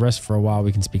one. Please rest for a while.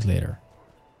 We can speak later.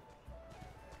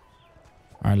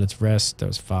 All right, let's rest. That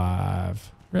was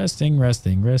 5. Resting,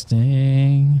 resting,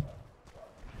 resting.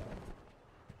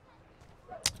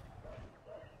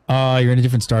 You're in a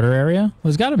different starter area? Well,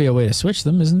 there's got to be a way to switch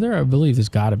them, isn't there? I believe there's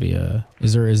got to be a...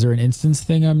 Is there an instance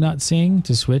thing I'm not seeing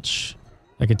to switch?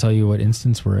 I could tell you what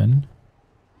instance we're in.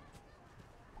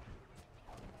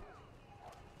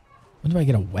 When do I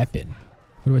get a weapon?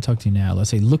 Who do I talk to now? Let's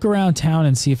say look around town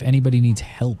and see if anybody needs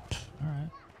help. All right.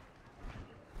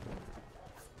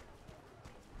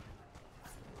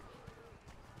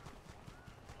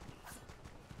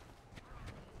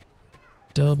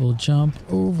 Double jump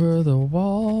over the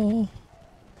wall.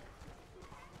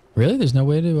 Really? There's no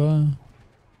way to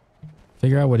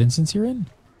figure out what instance you're in?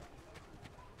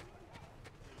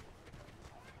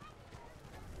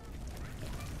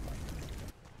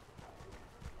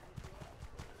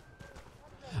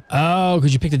 Oh,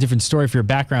 because you picked a different story for your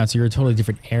background, so you're a totally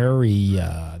different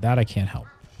area. That I can't help.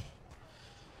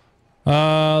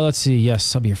 Let's see.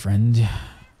 Yes, I'll be your friend.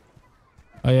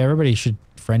 Oh yeah, everybody should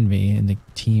friend me in the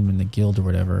team, in the guild or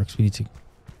whatever, because we need to...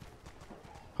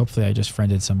 Hopefully I just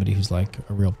friended somebody who's like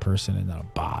a real person and not a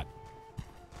bot.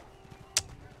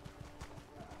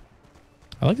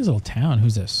 I like this little town.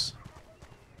 Who's this?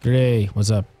 Gray,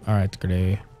 what's up? All right,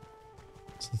 Gray.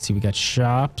 So let's see, we got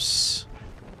shops.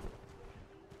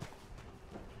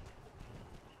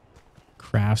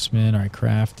 Craftsman, all right,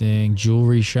 crafting.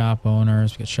 Jewelry shop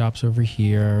owners. We got shops over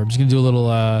here. I'm just gonna do a little,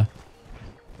 I'm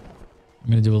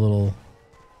gonna do a little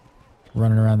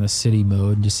running around the city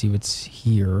mode and just see what's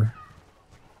here.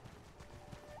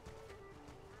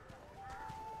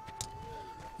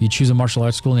 You choose a martial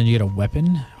arts school and then you get a weapon.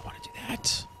 I want to do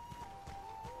that.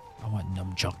 I want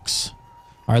nunchucks.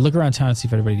 All right, look around town and see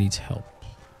if anybody needs help.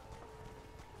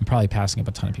 I'm probably passing up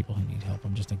a ton of people who need help.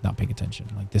 I'm just like not paying attention.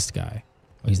 Like this guy.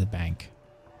 Oh, he's the bank.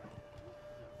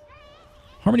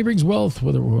 Harmony brings wealth.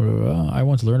 Whether I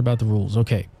want to learn about the rules.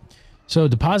 Okay. So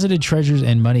deposited treasures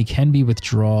and money can be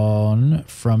withdrawn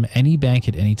from any bank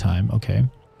at any time. Okay.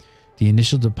 The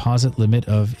initial deposit limit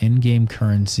of in-game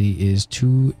currency is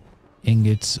 2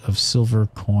 ingots of silver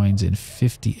coins and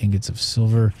 50 ingots of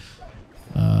silver.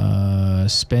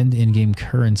 Spend in-game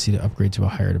currency to upgrade to a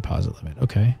higher deposit limit.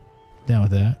 Okay. Down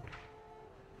with that.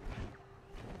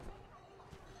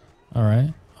 All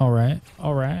right. All right.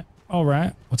 All right. All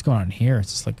right. What's going on here?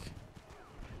 It's just like...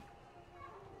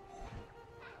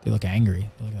 They look angry.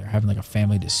 They look like they're having like a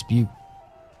family dispute.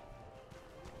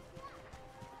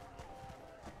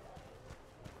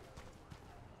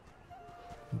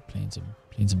 Ooh, playing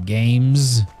some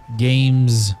games.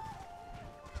 Games.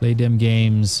 Play them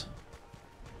games.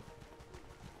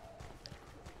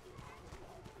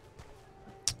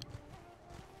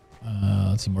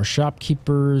 Let's see, more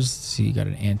shopkeepers. Let's see, you got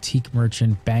an antique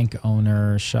merchant, bank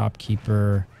owner,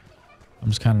 shopkeeper. I'm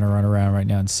just kind of running around right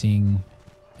now and seeing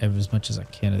as much as I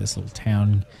can of this little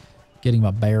town, getting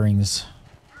my bearings.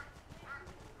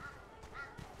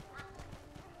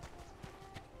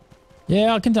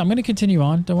 Yeah, I'm going to continue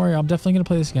on. Don't worry, I'm definitely going to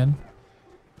play this again.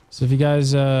 So if you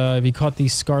guys, if you caught the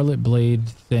Scarlet Blade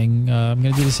thing, I'm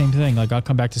going to do the same thing. Like, I'll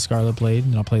come back to Scarlet Blade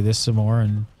and I'll play this some more,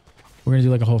 and we're going to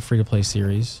do like a whole free-to-play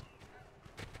series.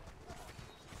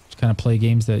 Just kind of play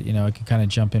games that, you know, I can kind of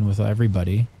jump in with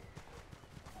everybody.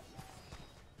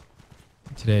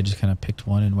 Today I just kind of picked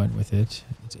one and went with it.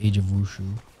 It's Age of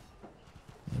Wushu.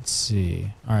 Let's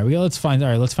see. All right, let's find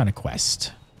a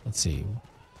quest. Let's see.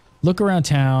 Look around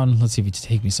town. Let's see if you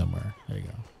take me somewhere. There you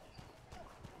go.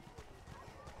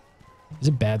 Is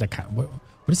it bad that kind of, what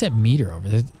is that meter over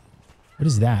there? What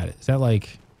is that? Is that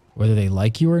like whether they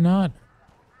like you or not?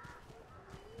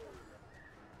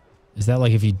 Is that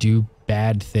like if you do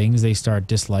bad things, they start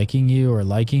disliking you or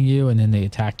liking you, and then they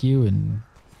attack you? And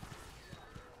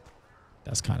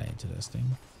that's kind of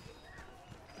interesting.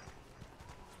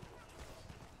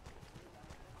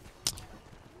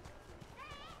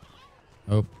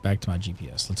 Oh, back to my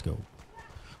GPS. Let's go.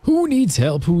 Who needs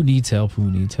help? Who needs help?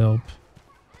 Who needs help?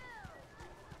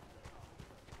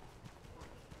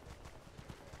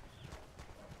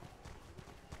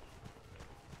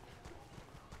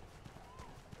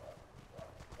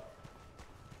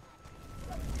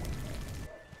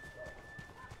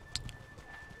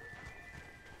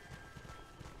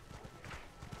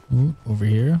 Ooh, over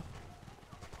here.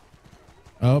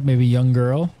 Oh, maybe young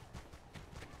girl.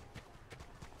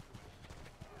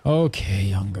 Okay,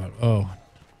 young girl. Oh.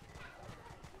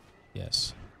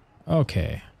 Yes.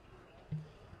 Okay.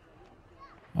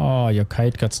 Oh, your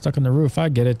kite got stuck on the roof. I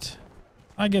get it.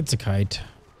 I get the kite.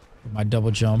 With my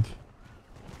double jump.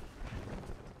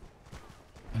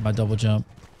 And my double jump.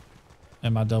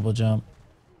 And my double jump.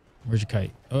 Where's your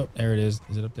kite? Oh, there it is.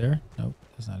 Is it up there? Nope,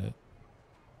 that's not it.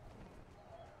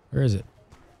 Where is it?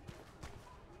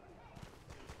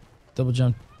 Double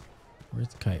jump. Where's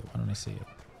the kite? Why don't I see it?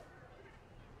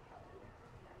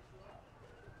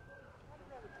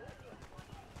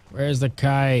 Where's the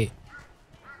kite?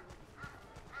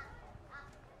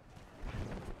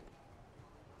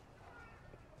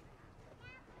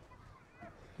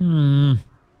 It's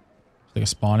like a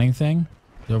spawning thing.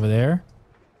 It's over there.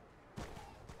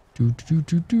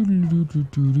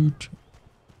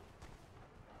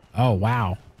 Oh,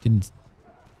 wow. Didn't.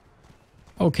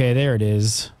 Okay, there it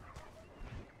is.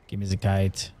 Give me the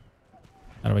kite.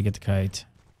 How do I get the kite?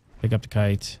 Pick up the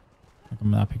kite.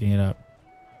 I'm not picking it up.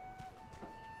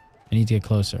 I need to get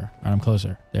closer. All right, I'm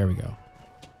closer. There we go.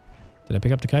 Did I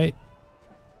pick up the kite?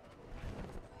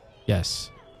 Yes.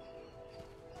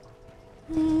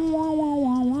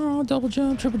 Double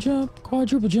jump, triple jump,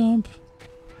 quadruple jump.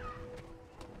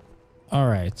 All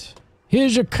right.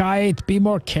 Here's your kite. Be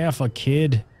more careful,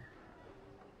 kid.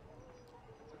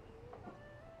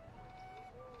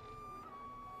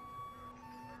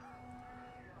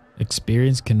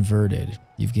 Experience converted.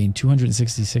 You've gained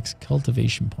 266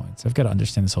 cultivation points. I've got to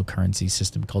understand this whole currency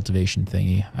system cultivation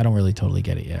thingy. I don't really totally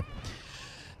get it yet.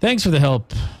 Thanks for the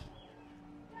help.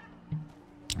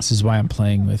 This is why I'm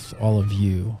playing with all of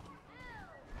you.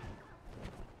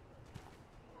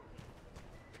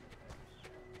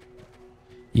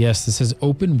 Yes, this is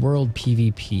open world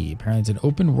PvP. Apparently it's an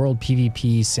open world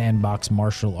PvP sandbox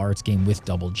martial arts game with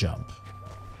double jump.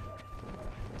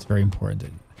 It's very important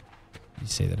that you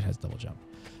say that it has double jump.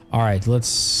 All right,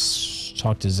 let's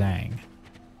talk to Zhang.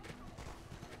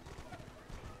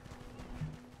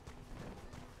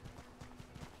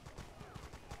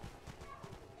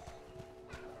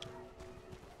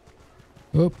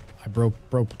 Oop, I broke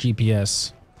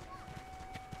GPS.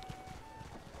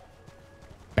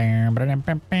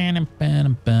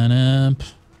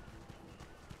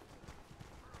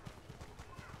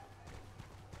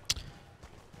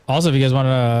 Also, if you guys want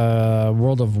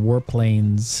World of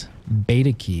Warplanes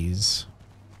beta keys,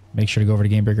 make sure to go over to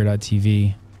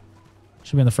Gamebreaker.tv.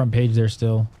 Should be on the front page there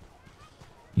still.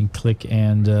 You can click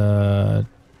and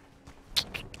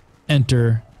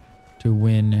enter to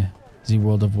win the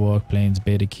World of Warplanes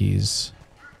beta keys.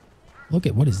 Look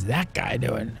at what is that guy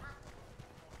doing?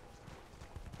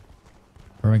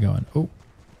 Where am I going? Oh.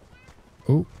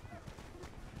 Oh.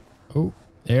 Oh.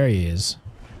 There he is.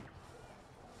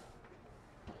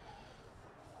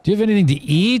 Do you have anything to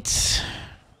eat?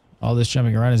 All this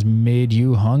jumping around has made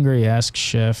you hungry. Ask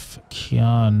Chef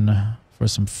Kian for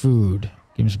some food.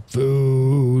 Give me some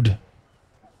food.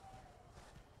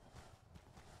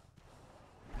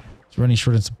 It's running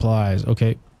short on supplies.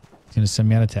 Okay. He's going to send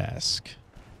me on a task.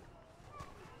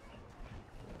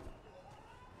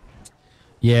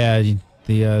 Yeah,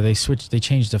 they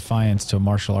changed Defiance to a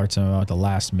martial arts MMO at the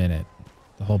last minute.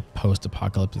 The whole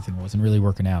post-apocalyptic thing wasn't really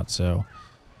working out, so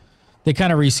they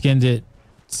kind of reskinned it.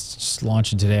 It's just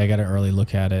launching today. I got an early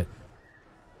look at it.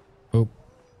 Oh.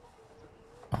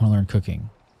 I want to learn cooking.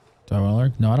 Do I want to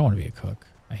learn? No, I don't want to be a cook.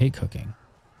 I hate cooking.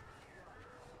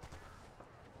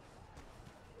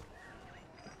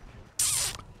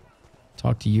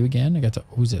 Talk to you again? I got to...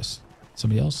 Who's this?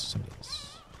 Somebody else? Somebody else.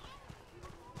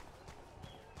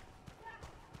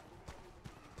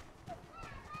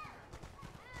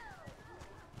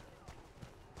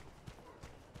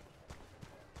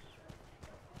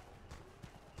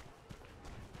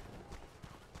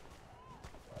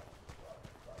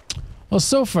 Well,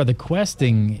 so far the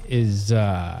questing is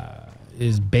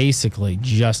basically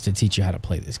just to teach you how to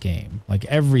play this game. Like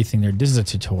everything there, this is a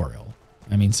tutorial.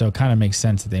 I mean, so it kind of makes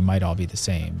sense that they might all be the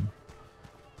same.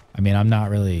 I mean, I'm not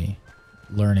really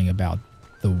learning about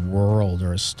the world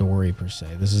or a story per se.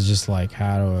 This is just like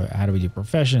how do we do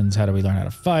professions? How do we learn how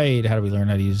to fight? How do we learn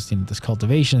how to use this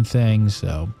cultivation thing?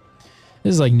 So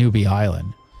this is like Newbie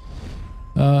Island.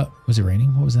 Was it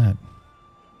raining? What was that?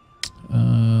 Do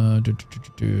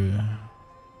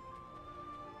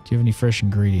you have any fresh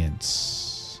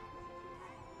ingredients?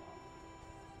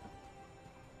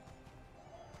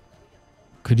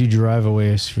 Could you drive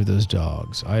away for those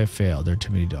dogs? I have failed. There are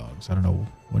too many dogs. I don't know.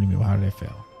 What do you mean? How did I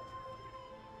fail?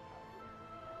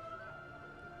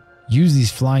 Use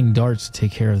these flying darts to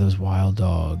take care of those wild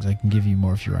dogs. I can give you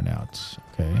more if you run out.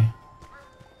 Okay.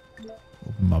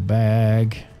 Open my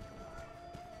bag.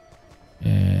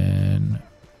 And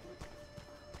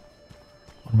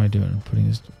what am I doing? I'm putting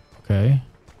this. Okay.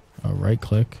 Right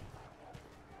click.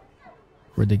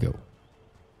 Where'd they go?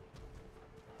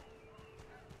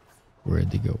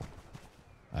 Where'd they go?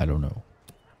 I don't know.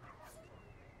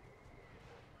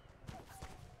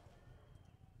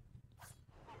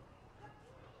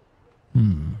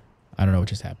 I don't know what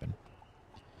just happened.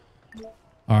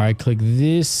 All right, click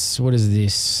this. What is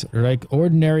this? Like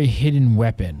ordinary hidden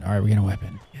weapon. All right, we get a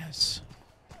weapon. Yes.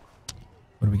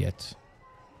 What do we get?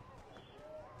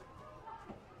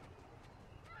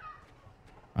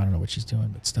 I don't know what she's doing,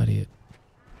 but study it.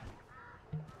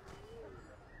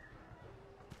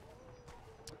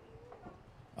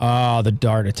 Oh, the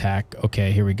dart attack.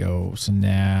 Okay, here we go. So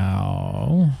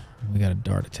now we got a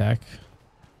dart attack.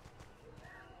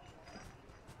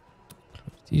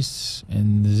 This,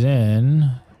 and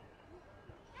then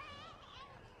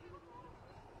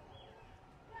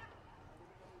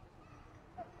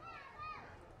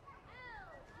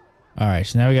all right,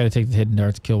 so now we got to take the hidden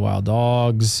dart to kill wild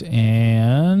dogs,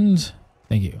 and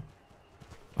thank you.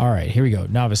 All right, here we go.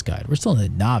 Novice guide. We're still in the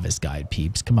novice guide,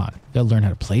 peeps. Come on, we gotta learn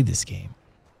how to play this game.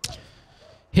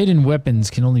 Hidden weapons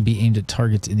can only be aimed at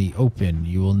targets in the open.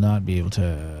 You will not be able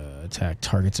to attack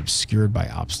targets obscured by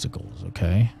obstacles.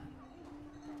 Okay.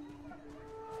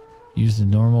 Use the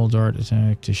normal dart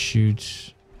attack to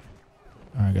shoot.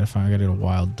 All right, I gotta get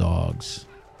wild dogs.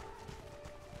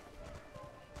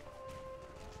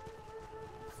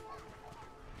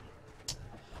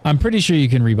 I'm pretty sure you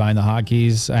can rebind the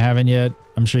hotkeys. I haven't yet.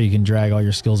 I'm sure you can drag all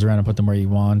your skills around and put them where you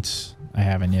want. I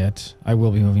haven't yet. I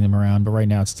will be moving them around, but right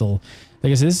now it's still,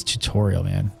 like I said, this is a tutorial,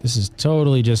 man. This is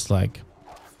totally just like,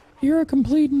 you're a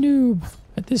complete noob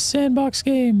at this sandbox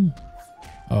game.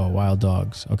 Oh, wild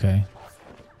dogs. Okay.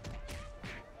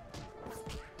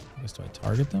 I guess, do I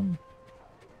target them?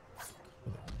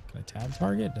 Can I tab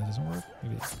target? That doesn't work.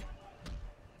 Maybe.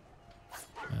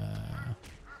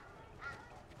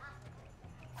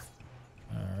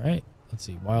 All right. Let's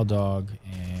see. Wild dog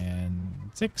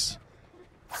and 6.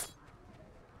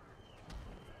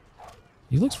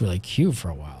 He looks really cute for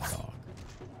a wild dog.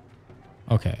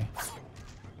 Okay.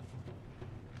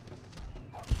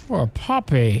 Poor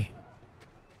puppy.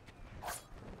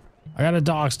 I got a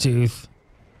dog's tooth.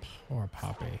 Poor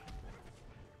puppy.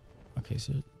 Okay,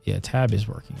 so yeah, tab is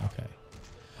working. Okay.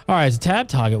 All right, so tab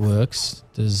target works.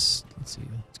 Let's see.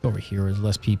 Let's go over here. There's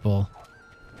less people.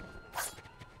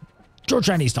 George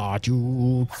Chinese thought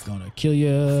you gonna kill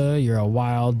you. You're a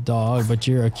wild dog, but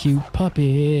you're a cute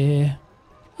puppy.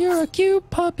 You're a cute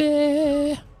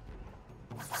puppy.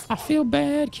 I feel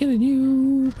bad killing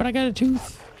you, but I got a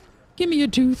tooth. Give me a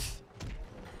tooth.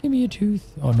 Give me a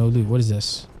tooth. Oh no, dude, what is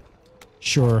this?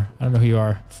 Sure, I don't know who you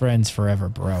are. Friends forever,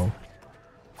 bro.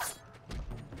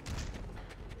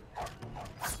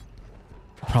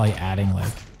 Probably adding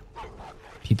like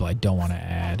people I don't want to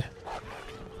add.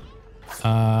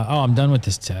 Oh, I'm done with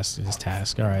this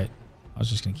task. All right. I was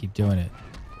just going to keep doing it.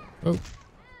 Oh.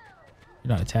 You're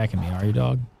not attacking me, are you,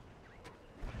 dog?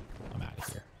 I'm out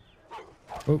of here.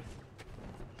 Oh.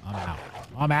 I'm out.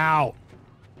 I'm out.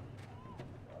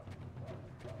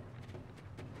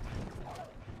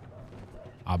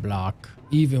 I block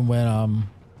even when I'm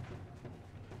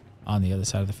on the other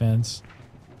side of the fence.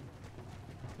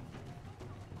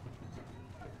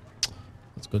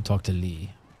 Let's go talk to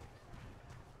Lee.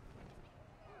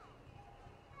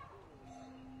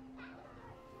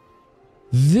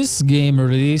 This game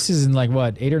releases in like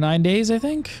what, 8 or 9 days, I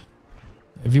think.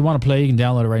 If you want to play, you can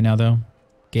download it right now though.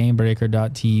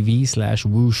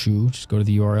 Gamebreaker.tv/wushu. Just go to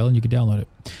the URL and you can download it.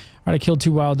 All right, I killed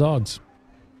 2 wild dogs.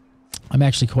 I'm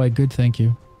actually quite good, thank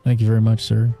you. Thank you very much,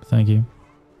 sir. Thank you.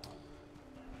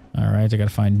 All right, I gotta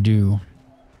find dew.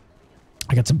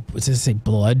 I got some, does this say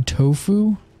blood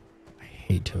tofu? I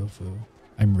hate tofu.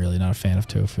 I'm really not a fan of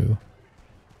tofu.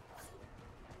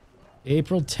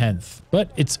 April 10th, but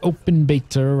it's open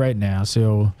beta right now,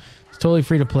 so it's totally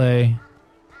free to play.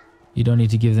 You don't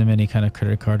need to give them any kind of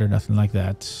credit card or nothing like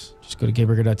that. Just go to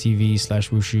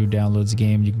gamebreaker.tv/wushu, downloads the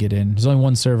game, you can get in. There's only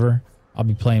 1 server. I'll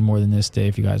be playing more than this day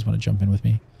if you guys want to jump in with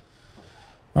me.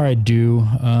 All right,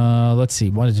 let's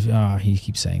see. He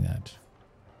keeps saying that.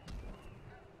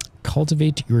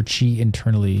 cultivate your chi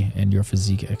internally and your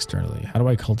physique externally. How do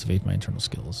I cultivate my internal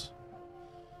skills?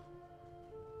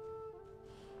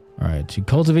 All right, to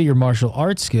cultivate your martial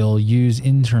arts skill, use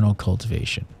internal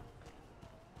cultivation.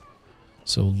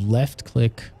 So left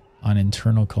click on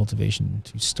internal cultivation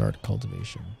to start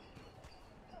cultivation.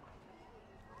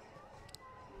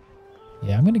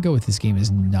 Yeah, I'm going to go with this game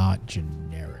is not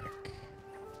generic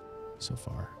so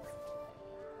far.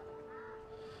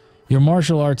 Your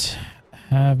martial arts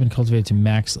have been cultivated to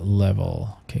max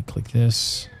level. Okay, click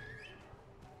this.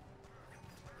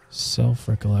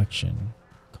 Self-recollection.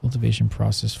 Cultivation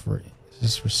process for... Is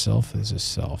this for self? This is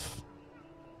self.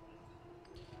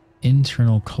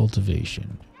 Internal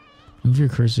cultivation. Move your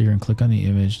cursor here and click on the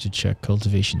image to check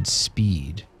cultivation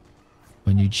speed.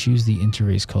 When you choose the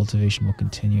interface, cultivation will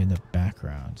continue in the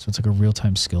background. So it's like a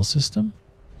real-time skill system.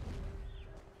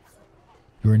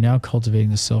 You are now cultivating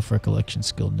the self-recollection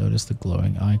skill. Notice the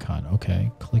glowing icon.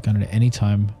 Okay, click on it at any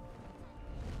time.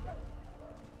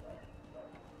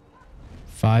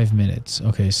 5 minutes.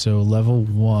 Okay, so level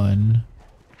 1.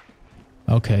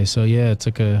 Okay, so yeah, it's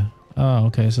like a... Oh,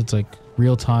 okay, so it's like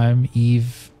real-time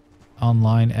EVE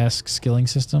Online-esque skilling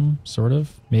system, sort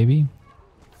of, maybe.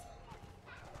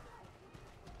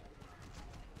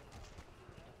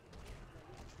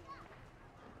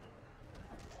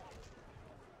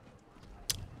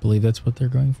 Believe that's what they're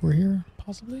going for here,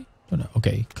 possibly. Don't know.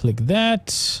 Okay, click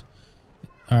that.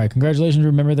 All right, congratulations.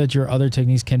 Remember that your other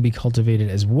techniques can be cultivated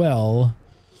as well.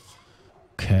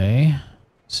 Okay,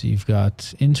 so you've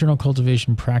got internal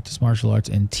cultivation, practice martial arts,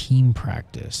 and team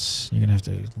practice. You're gonna have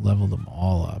to level them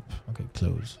all up. Okay,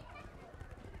 close.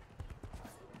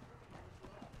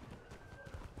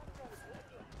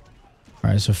 All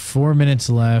right, so 4 minutes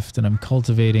left, and I'm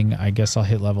cultivating. I guess I'll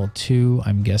hit level 2,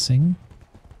 I'm guessing.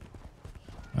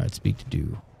 All right, speak to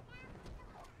do.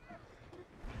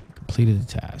 Completed the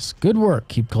task. Good work.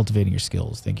 Keep cultivating your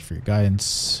skills. Thank you for your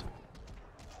guidance.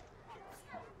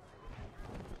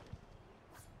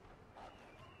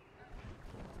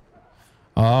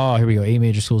 Oh, here we go. 8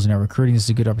 major schools are now recruiting. This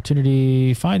is a good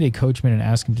opportunity. Find a coachman and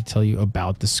ask him to tell you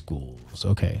about the schools.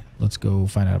 Okay, let's go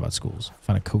find out about schools.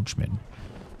 Find a coachman.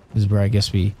 This is where I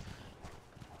guess we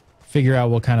figure out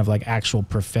what kind of like actual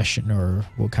profession or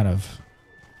what kind of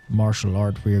martial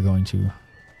art we are going to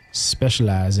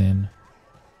specialize in.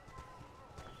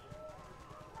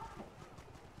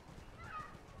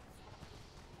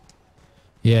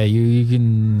 Yeah, you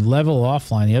can level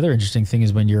offline. The other interesting thing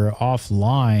is when you're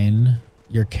offline,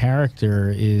 your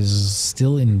character is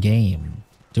still in game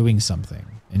doing something,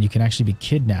 and you can actually be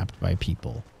kidnapped by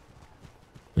people,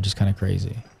 which is kind of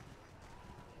crazy.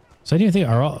 So I didn't even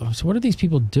think, so what are these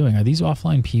people doing? Are these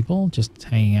offline people just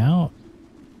hanging out?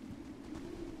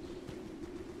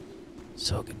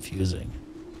 So confusing,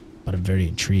 but I'm very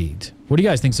intrigued. What do you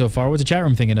guys think so far? What's the chat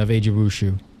room thinking of Age of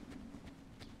Wushu?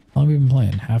 How long have we been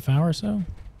playing? Half hour or so?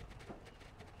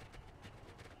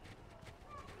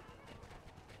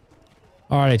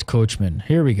 All right, coachman.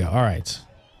 Here we go. All right.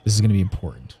 This is going to be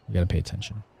important. We got to pay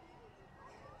attention.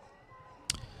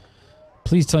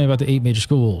 Please tell me about the 8 major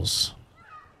schools.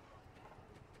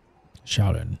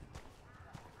 Shaolin.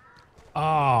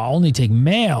 Ah, only take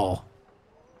male.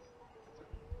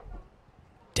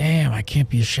 Damn, I can't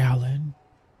be a Shaolin.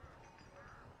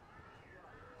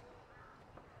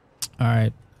 All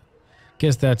right.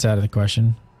 Guess that's out of the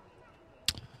question.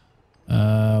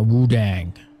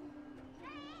 Wudang.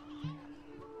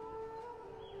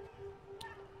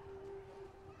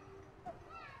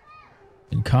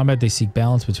 In combat, they seek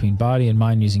balance between body and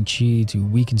mind using chi to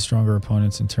weaken stronger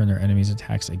opponents and turn their enemies'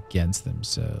 attacks against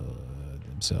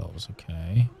themselves.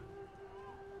 Okay.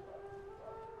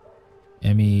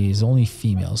 Emmy is only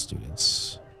female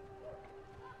students.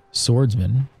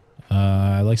 Swordsman.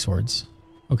 I like swords.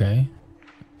 Okay.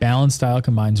 Balance style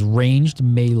combines ranged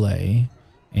melee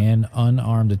and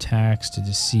unarmed attacks to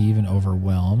deceive and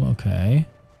overwhelm. Okay.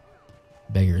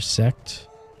 Beggar sect.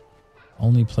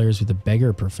 Only players with a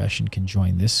beggar profession can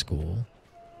join this school.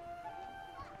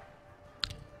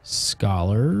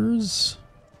 Scholars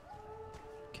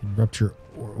can rupture.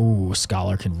 Ooh,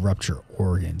 scholar can rupture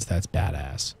organs. That's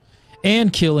badass.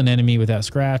 And kill an enemy without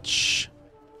scratch.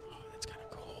 Oh, that's kind of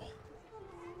cool.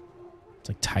 It's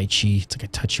like Tai Chi. It's like I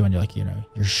touch you on your, like, you know,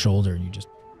 your shoulder and you just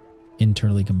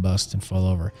internally combust and fall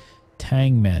over.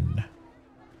 Tangmen.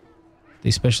 They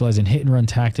specialize in hit and run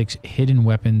tactics, hidden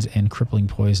weapons, and crippling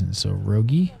poison. So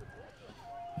Rogi.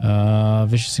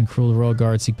 Vicious and cruel royal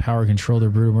guards seek power, control their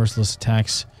brutal, merciless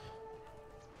attacks.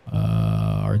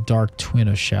 Our dark twin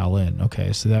of Shaolin.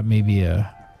 Okay, so that may be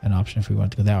an option if we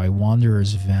want to go that way.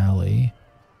 Wanderer's Valley.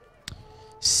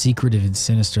 Secretive and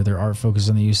sinister. Their art focuses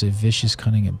on the use of vicious,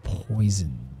 cunning, and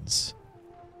poisons.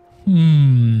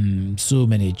 So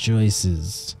many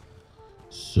choices.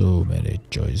 So many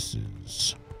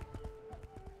choices.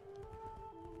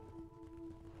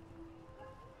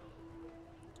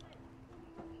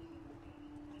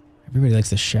 Everybody likes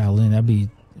the Shaolin. That'd be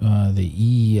the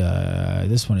E.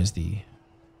 This one is the...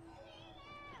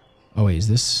 Oh, wait, is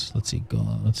this... Let's see. Go,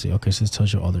 let's see. Okay, so this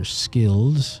tells you all their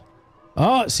skills.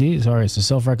 Oh, see, sorry. So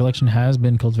self-recollection has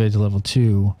been cultivated to level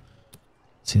 2.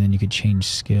 See, then you could change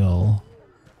skill.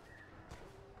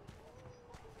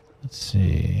 Let's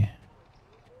see.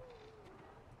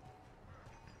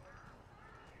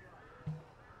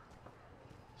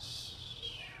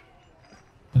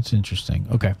 That's interesting.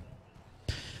 Okay.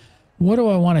 What do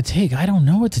I want to take? I don't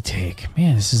know what to take.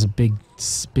 Man, this is a big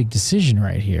decision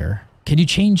right here. Can you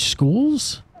change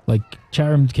schools? Like, chat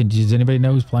room, does anybody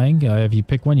know who's playing? If you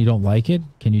pick one, you don't like it,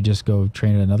 can you just go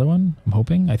train at another one? I'm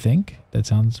hoping. I think. That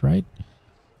sounds right.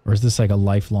 Or is this like a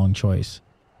lifelong choice?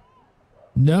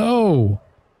 No!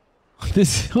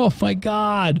 This, oh my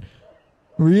god!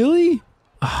 Really?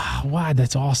 Ah, wow,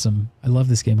 that's awesome. I love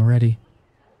this game already.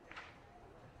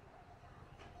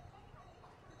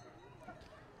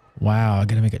 Wow, I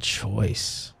gotta make a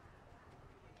choice.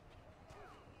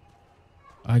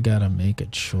 I gotta make a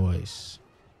choice.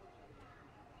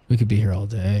 We could be here all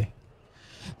day.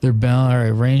 They're bound,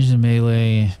 alright, ranged and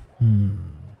melee.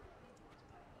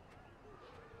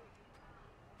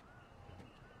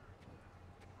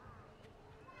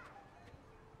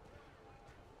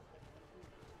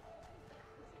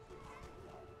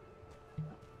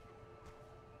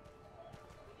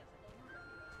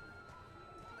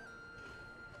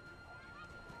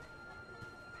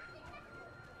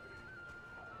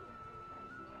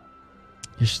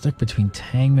 You're stuck between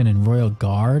Tangman and Royal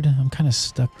Guard? I'm kind of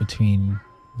stuck between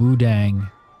Wudang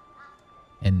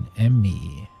and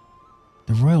Emmy.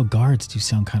 The Royal Guards do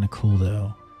sound kind of cool,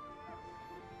 though.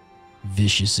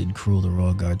 Vicious and cruel, the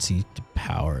Royal Guards see the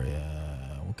power.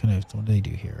 What do they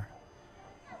do here?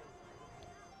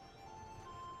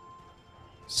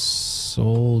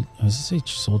 Soul, does it say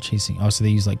soul chasing? Oh, so they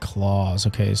use like claws.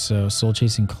 Okay, so soul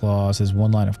chasing claws has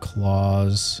one line of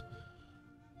claws.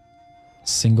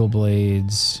 Single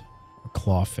blades, or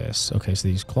claw fists. Okay, so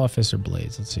these claw fists are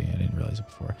blades. Let's see, I didn't realize it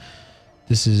before.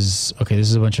 This is, okay, this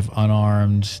is a bunch of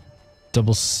unarmed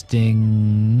double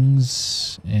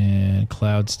stings and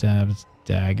cloud stabs,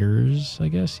 daggers, I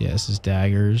guess. Yeah, this is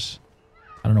daggers.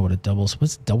 I don't know what a double,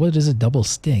 what is a double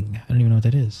sting? I don't even know what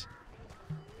that is.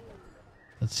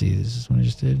 Let's see, this is what I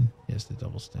just did. Yes, the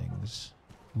double stings.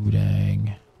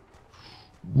 Wudang.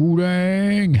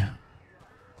 Wudang!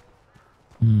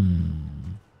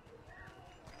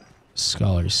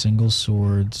 Scholar, single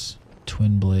swords,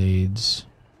 twin blades.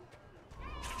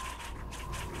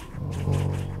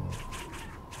 Oh.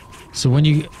 So when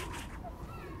you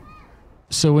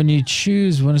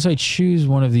choose, when I choose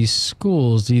one of these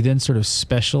schools, do you then sort of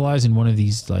specialize in one of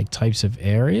these like types of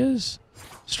areas?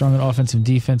 Strong in offensive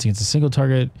defense against a single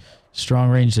target, strong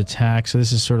ranged attack. So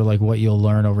this is sort of like what you'll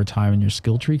learn over time in your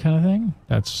skill tree kind of thing.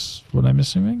 That's what I'm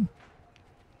assuming.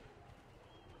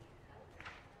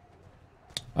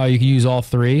 Oh, you can use all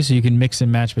three, so you can mix and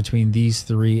match between these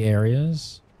three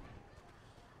areas.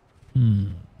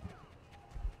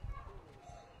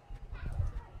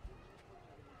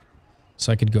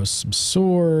 So I could go some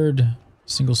sword,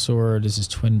 single sword. This is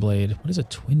twin blade. What is a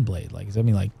twin blade like? Does that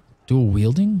mean like dual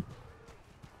wielding?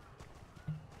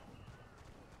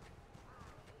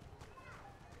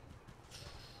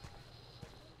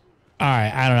 All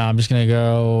right, I don't know. I'm just going to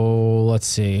go, let's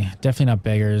see. Definitely not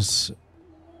beggars.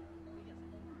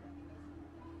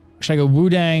 Should I go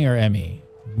Wudang or Emmy?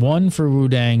 1 for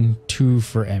Wudang, 2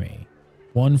 for Emmy.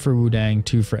 1 for Wudang,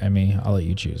 2 for Emmy. I'll let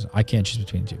you choose. I can't choose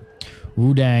between 2.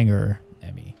 Wudang or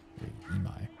Emmy.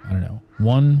 Emai. I don't know.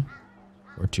 1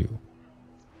 or 2.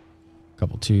 A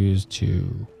couple 2s.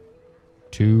 2.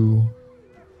 2.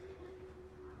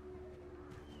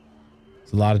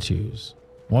 It's a lot of 2s.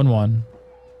 1, 1.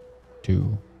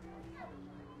 2.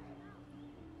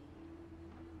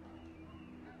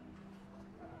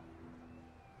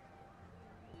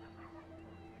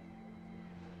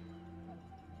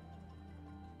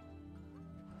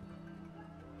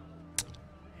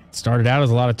 It started out as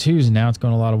a lot of 2s and now it's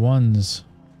going a lot of 1s.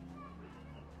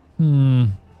 All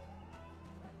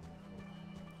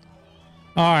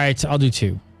right, I'll do 2.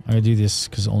 I'm going to do this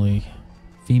because only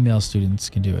female students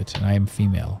can do it, and I am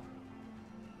female.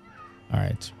 All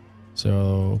right.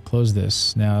 So close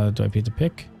this. Now, do I get to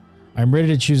pick? I'm ready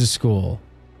to choose a school.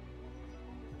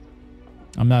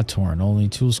 I'm not torn. Only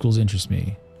 2 schools interest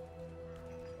me.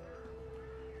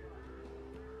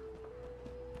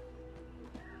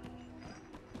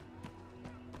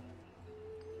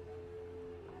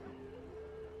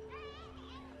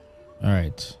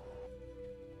 right.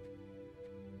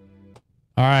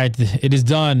 All right, it is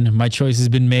done. My choice has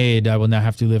been made. I will now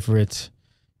have to live for it.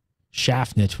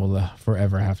 Shaftnit will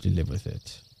forever have to live with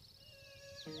it.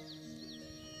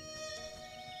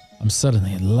 I'm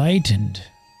suddenly enlightened.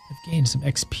 I've gained some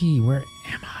XP. Where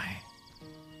am I?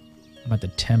 I'm at the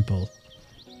temple.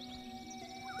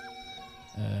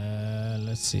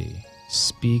 Let's see.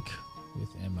 Speak with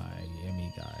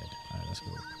ME guide. All right, let's go.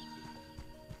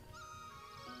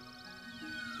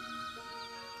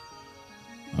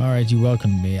 All right, you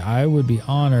welcomed me. I would be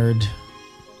honored.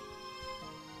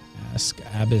 Ask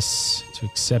Abbess to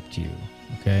accept you.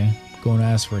 Okay. Going to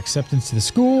ask for acceptance to the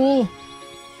school.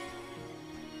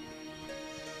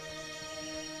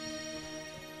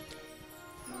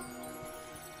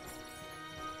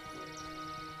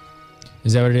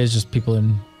 Is that what it is? Just people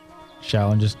in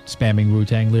Shaolin just spamming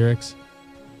Wu-Tang lyrics?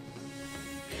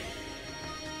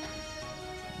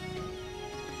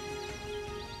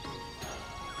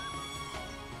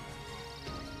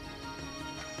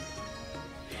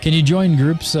 Can you join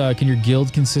groups? Can your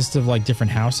guild consist of like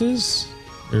different houses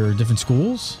or different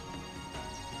schools?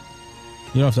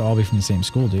 You don't have to all be from the same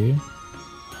school, do you?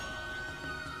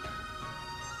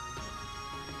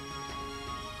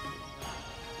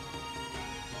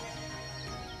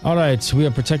 All right, we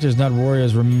are protectors, not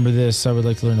warriors. Remember this. I would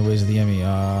like to learn the ways of the enemy.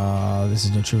 This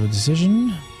is no trivial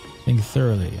decision. Think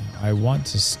thoroughly. I want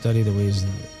to study the ways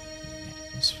of the...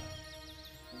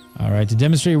 All right, to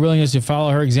demonstrate your willingness to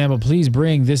follow her example, please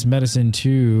bring this medicine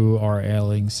to our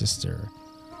ailing sister.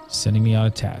 Sending me on a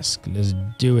task. Let's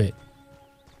do it.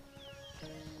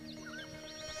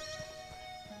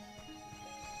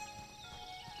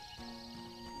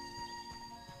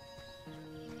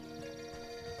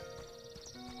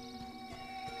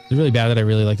 It's really bad that I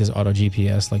really like this auto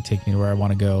GPS, like take me to where I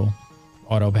want to go.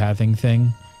 Auto pathing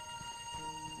thing.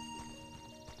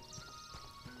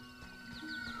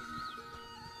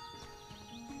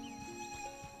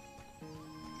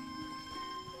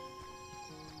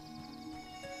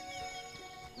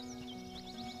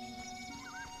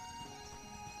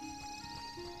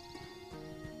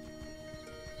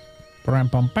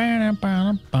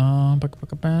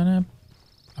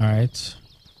 All right.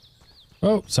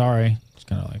 Oh, sorry. Just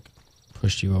kind of like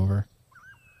pushed you over.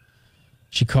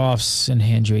 She coughs and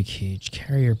hands you a cage.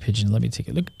 Carrier pigeon. Let me take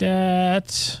a look at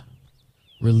that.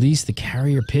 Release the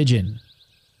carrier pigeon.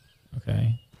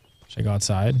 Okay. Should I go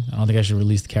outside? I don't think I should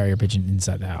release the carrier pigeon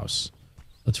inside the house.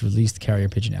 Let's release the carrier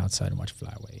pigeon outside and watch it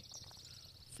fly away.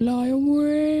 Fly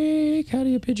away,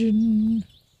 carrier pigeon.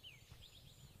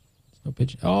 No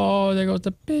pigeon. Oh, there goes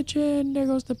the pigeon. There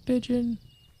goes the pigeon.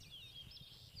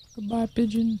 Goodbye,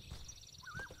 pigeon.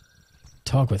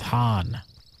 Talk with Han.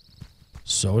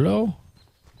 Solo?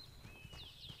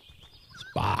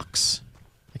 Box.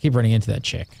 I keep running into that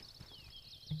chick.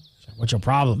 What's your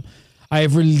problem? I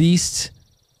have released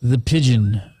the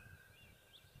pigeon.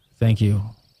 Thank you.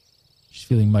 She's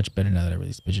feeling much better now that I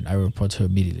released the pigeon. I will report to her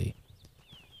immediately.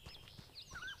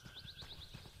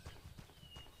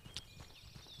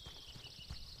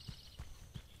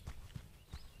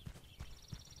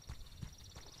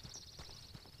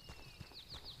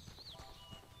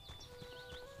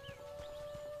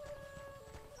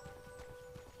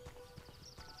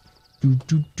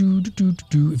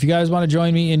 If you guys want to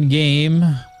join me in game,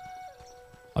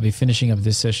 I'll be finishing up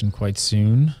this session quite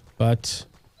soon, but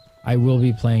I will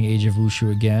be playing Age of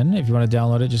Wushu again. If you want to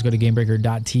download it, just go to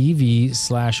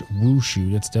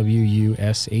gamebreaker.tv/wushu. That's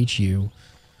WUSHU.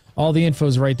 All the info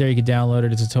is right there. You can download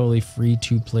it. It's a totally free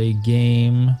to play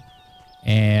game,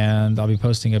 and I'll be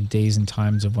posting up days and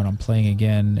times of when I'm playing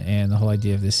again. And the whole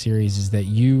idea of this series is that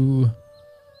you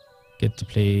get to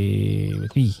play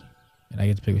with me, and I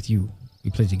get to play with you. We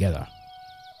play together.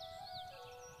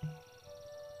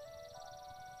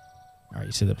 All right,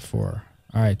 you said that before.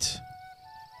 All right.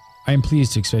 I am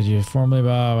pleased to expect you to formally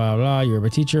blah, blah, blah. You're a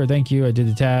teacher. Thank you. I did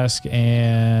the task,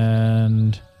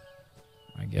 and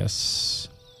I guess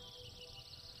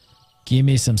give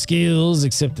me some skills,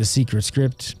 except the secret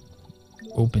script.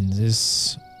 Open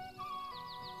this.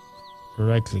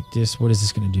 Right click this. What is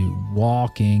this going to do?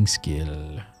 Walking skill.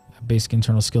 A basic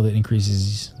internal skill that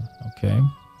increases. Okay.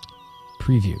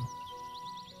 Preview.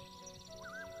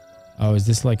 Oh, is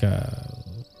this like a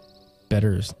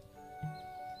better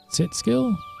sit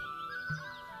skill?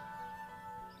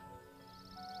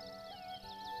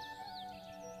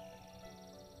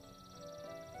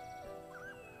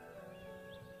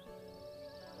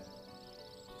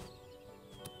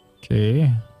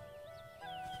 Okay.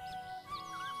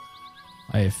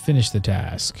 I have finished the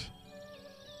task.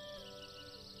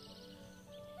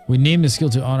 We named the skill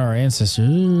to honor our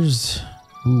ancestors.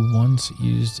 Who once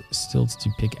used stilts to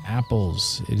pick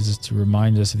apples. It is to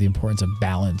remind us of the importance of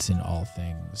balance in all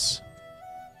things.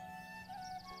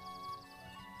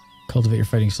 Cultivate your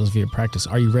fighting skills via practice.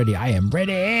 Are you ready? I am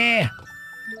ready. I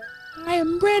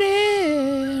am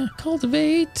ready.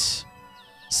 Cultivate.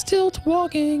 Stilt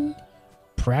walking.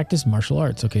 Practice martial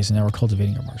arts. Okay, so now we're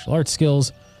cultivating our martial arts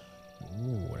skills.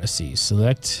 Ooh, let's see.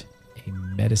 Select a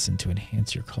medicine to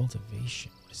enhance your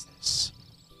cultivation. What is this?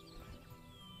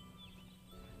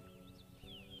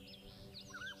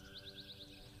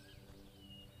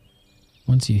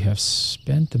 Once you have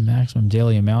spent the maximum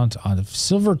daily amount of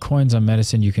silver coins on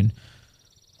medicine, you can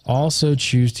also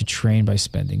choose to train by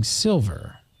spending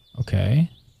silver. Okay.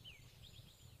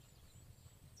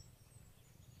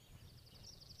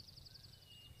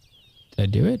 Did I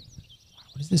do it?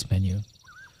 What is this menu?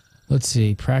 Let's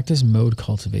see. Practice mode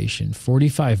cultivation.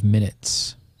 45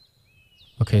 minutes.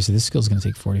 Okay, so this skill is going to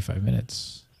take 45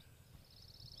 minutes.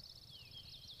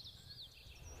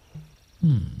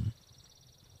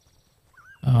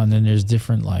 Oh, and then there's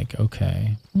different, like,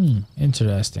 okay.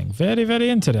 Interesting. Very, very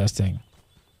interesting.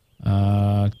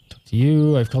 Talk to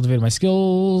you. I've cultivated my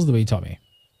skills the way you taught me.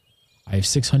 I have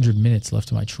 600 minutes left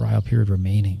of my trial period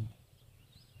remaining.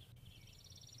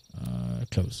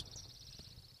 Close.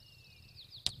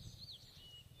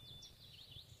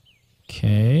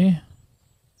 Okay.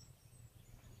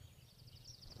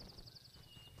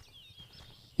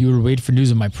 You will wait for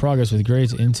news of my progress with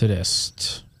great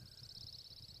interest.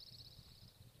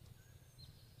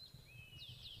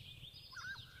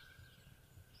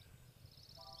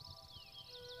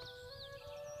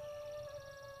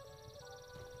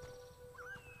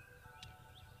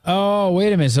 Oh,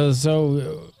 wait a minute.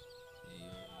 So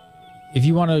if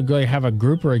you want to go have a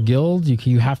group or a guild,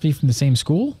 you have to be from the same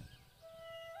school?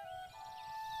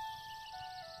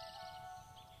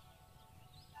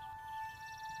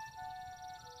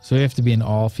 So you have to be an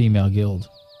all-female guild. Is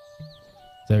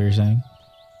that what you're saying?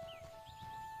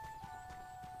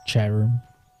 Chat room.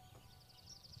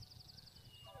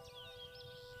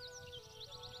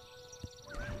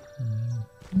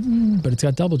 But it's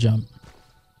got double jump.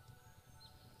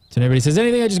 So nobody says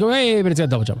anything, I just go, hey, but it's got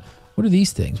double jump. What are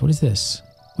these things? What is this?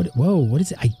 Whoa, what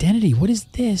is it? Identity. What is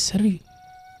this? How do we...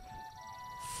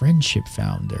 Friendship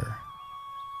founder.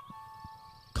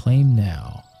 Claim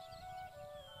now.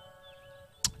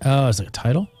 Oh, it's like a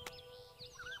title?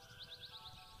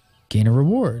 Gain a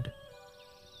reward.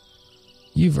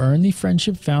 You've earned the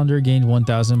friendship founder, gained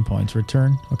 1,000 points.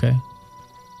 Return. Okay.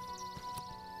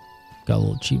 Got a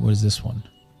little cheat. What is this one?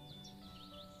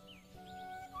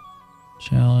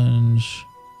 Challenge.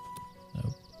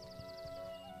 Nope.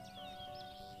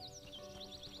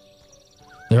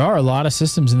 There are a lot of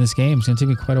systems in this game. It's going to take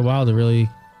me quite a while to really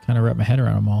kind of wrap my head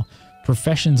around them all.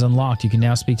 Professions unlocked. You can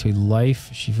now speak to a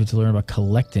life. She to learn about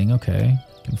collecting. Okay.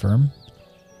 Confirm.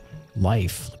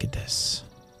 Life. Look at this.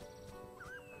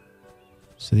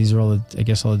 So these are all the, I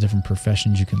guess, all the different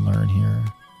professions you can learn here.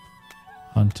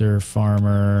 Hunter,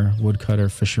 farmer, woodcutter,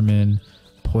 fisherman,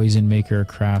 poison maker,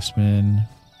 craftsman.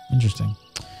 Interesting.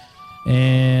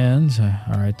 And,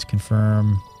 all right, to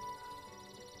confirm.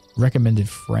 Recommended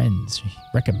friends.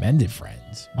 Recommended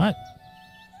friends. What?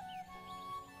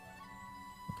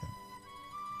 Okay.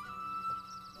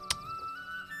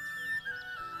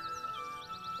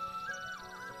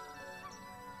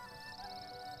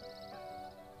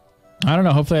 I don't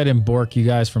know. Hopefully I didn't bork you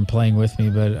guys from playing with me,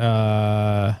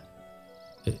 but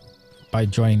by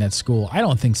joining that school, I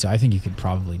don't think so. I think you could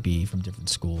probably be from different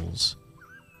schools.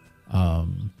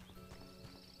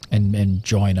 And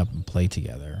join up and play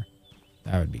together.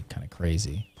 That would be kind of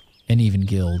crazy. And even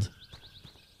guild.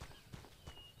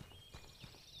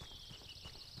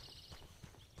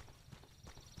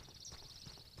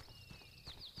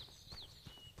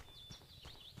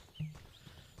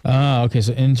 Okay,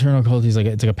 so internal culty is like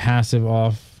it's like a passive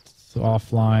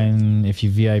offline. If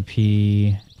you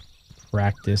VIP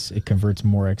practice, it converts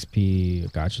more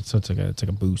XP. Gotcha. So it's like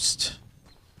a boost.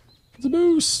 It's a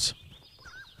boost.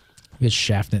 We get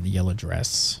shafted in the yellow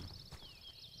dress.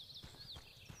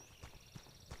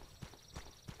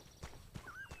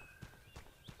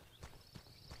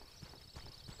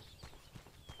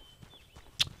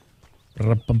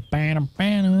 What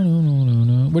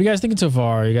are you guys thinking so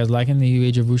far? Are you guys liking the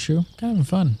Age of Wushu? Kind of having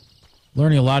fun.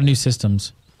 Learning a lot of new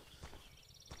systems.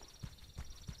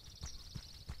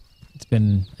 It's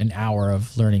been an hour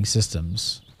of learning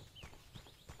systems.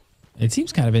 It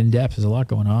seems kind of in-depth. There's a lot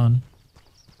going on.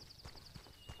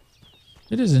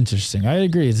 It is interesting. I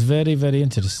agree. It's very, very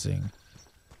interesting.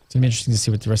 It's going to be interesting to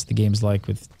see what the rest of the game's like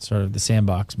with sort of the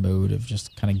sandbox mode of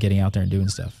just kind of getting out there and doing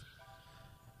stuff.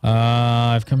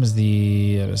 I've come as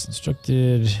as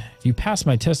instructed. If you pass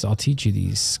my test, I'll teach you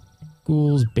these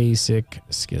school's basic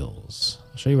skills.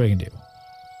 I'll show you what I can do.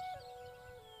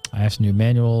 I have some new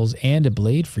manuals and a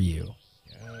blade for you.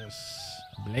 Yes.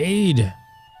 Blade.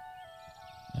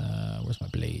 Where's my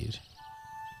blade?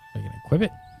 I can equip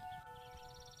it.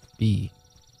 B.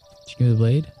 Did you give me the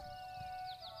blade?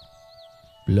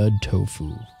 Blood tofu.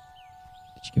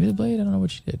 Did she give me the blade? I don't know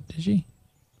what she did. Did she?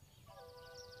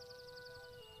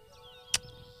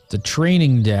 It's a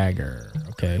training dagger.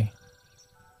 Okay.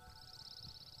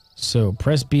 So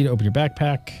press B to open your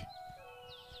backpack.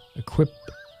 Equip.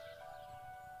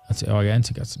 Let's see. Oh, I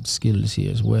got some skills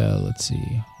here as well. Let's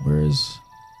see. Where's...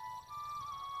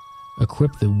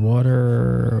 Equip the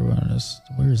water.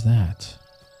 Where is that?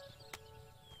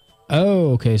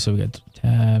 Oh, okay. So we got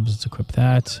tabs. Let's equip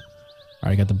that. All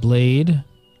right, I got the blade.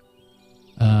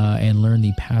 And learn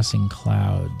the passing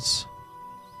clouds.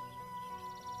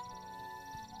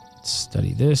 Let's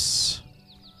study this.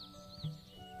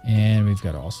 And we've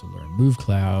got to also learn move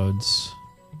clouds.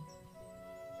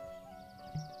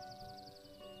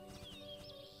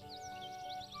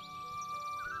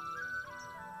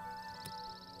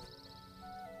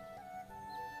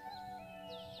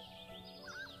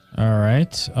 All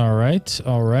right, all right,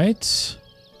 all right.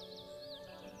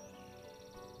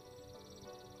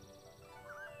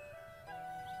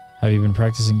 Have you been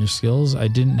practicing your skills? I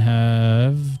didn't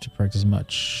have to practice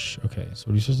much. Okay, so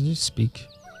what are you supposed to do? Speak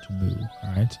to move.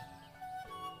 All right.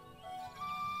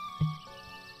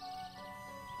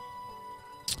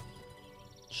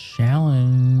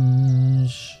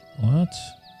 Challenge. What?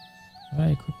 Have I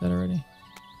equipped that already?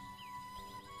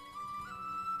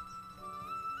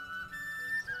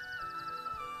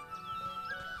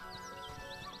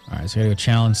 All right, so I gotta go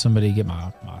challenge somebody, get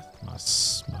my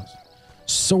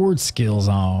sword skills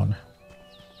on.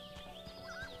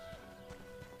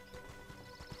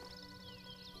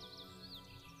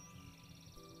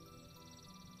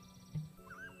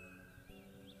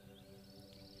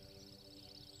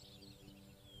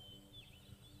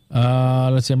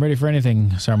 Let's see. I'm ready for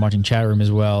anything. Sorry, I'm watching chat room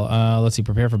as well. Let's see.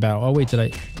 Prepare for battle. Oh, wait, did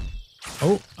I?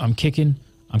 Oh, I'm kicking.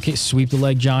 Sweep the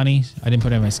leg, Johnny. I didn't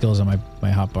put any of my skills on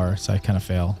my hotbar, so I kind of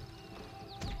fail.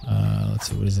 Let's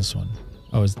see. What is this one?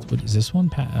 Oh, what is this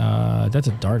one? That's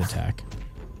a dart attack.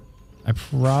 I'm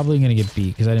probably going to get beat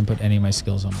because I didn't put any of my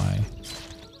skills on my...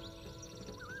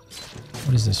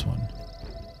 What is this one?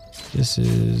 This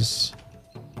is...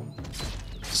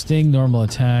 Sting, normal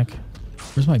attack.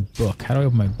 Where's my book? How do I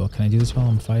open my book? Can I do this while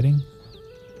I'm fighting?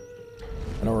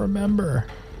 I don't remember.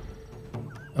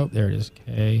 Oh, there it is.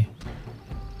 Okay.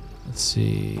 Let's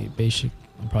see. Basic.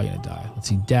 I'm probably going to die. Let's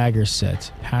see. Dagger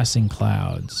set. Passing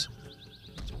clouds.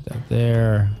 Let's put that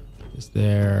there. This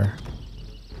there.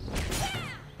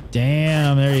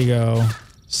 Damn. There you go.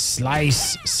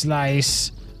 Slice.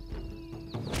 Slice.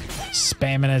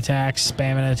 Spamming attacks.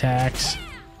 Spamming attacks.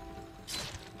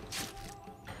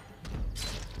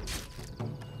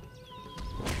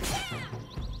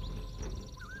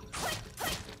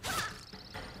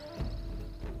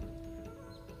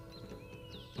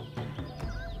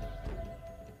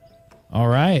 All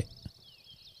right.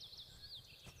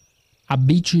 I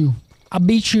beat you. I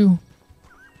beat you.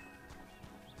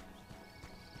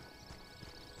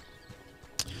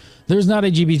 There's not a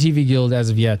GBTV guild as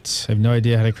of yet. I have no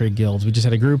idea how to create guilds. We just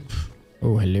had a group.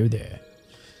 Oh, hello there.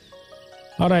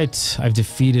 All right. I've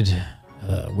defeated.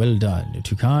 Well done. You're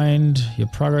too kind. Your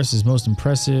progress is most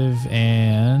impressive.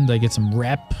 And I get some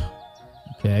rep.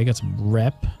 Okay, I got some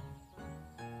rep.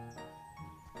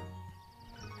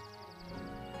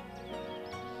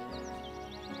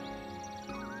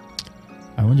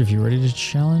 I wonder if you're ready to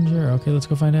challenge her. Okay, let's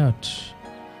go find out.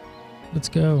 Let's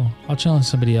go. I'll challenge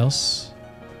somebody else.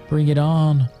 Bring it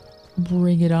on.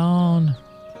 Bring it on.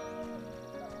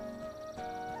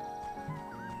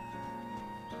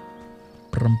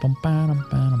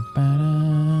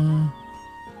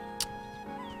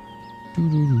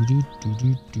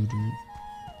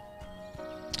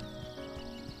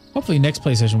 Hopefully next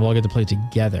play session we'll all get to play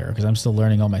together because I'm still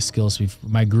learning all my skills.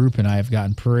 My group and I have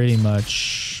gotten pretty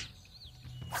much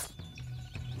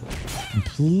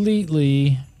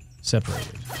completely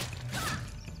separated.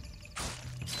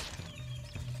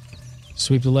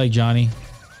 Sweep the leg, Johnny.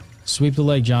 Sweep the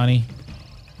leg, Johnny.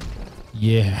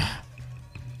 Yeah.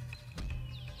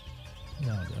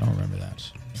 No, I don't remember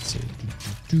that. Let's see.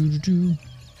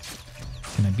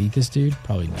 Can I beat this dude?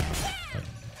 Probably not.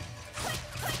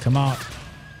 But come on.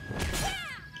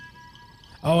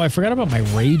 Oh, I forgot about my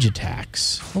rage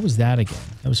attacks. What was that again?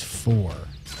 That was 4.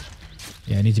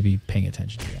 Yeah, I need to be paying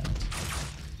attention to that.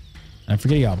 I'm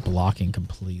forgetting about blocking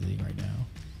completely right now.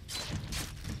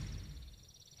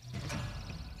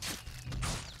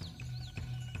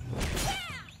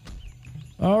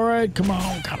 All right, come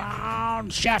on,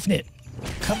 Shaftnit.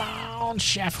 Come on,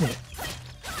 Shaftnit.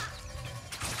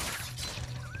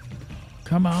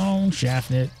 Come on,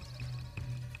 Shaftnit.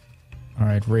 All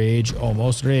right, rage.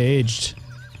 Almost raged.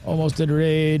 Almost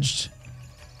enraged.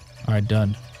 All right,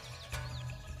 done.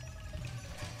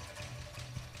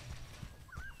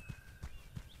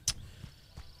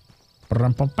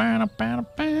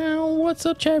 What's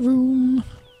up, chat room?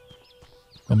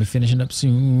 Gonna be finishing up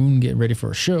soon, getting ready for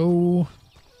a show.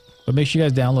 But make sure you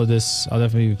guys download this. I'll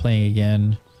definitely be playing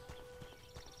again.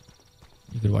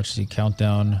 You could watch the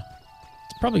countdown.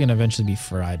 It's probably gonna eventually be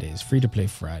Fridays, free to play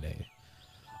Friday.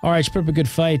 All right, she put up a good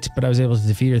fight, but I was able to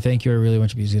defeat her. Thank you. I really want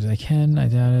to be as good as I can. I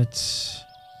doubt it.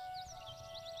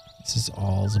 This is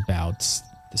all about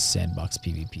the sandbox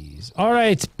PvPs. All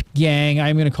right, gang.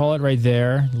 I'm gonna call it right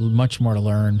there. Much more to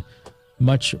learn.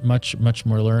 Much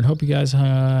more to learn. Hope you guys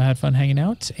had fun hanging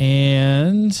out.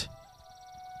 And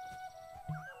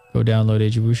go download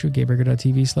Age of Wushu,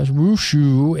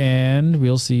 gamebreaker.tv/wushu, and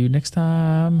we'll see you next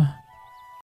time.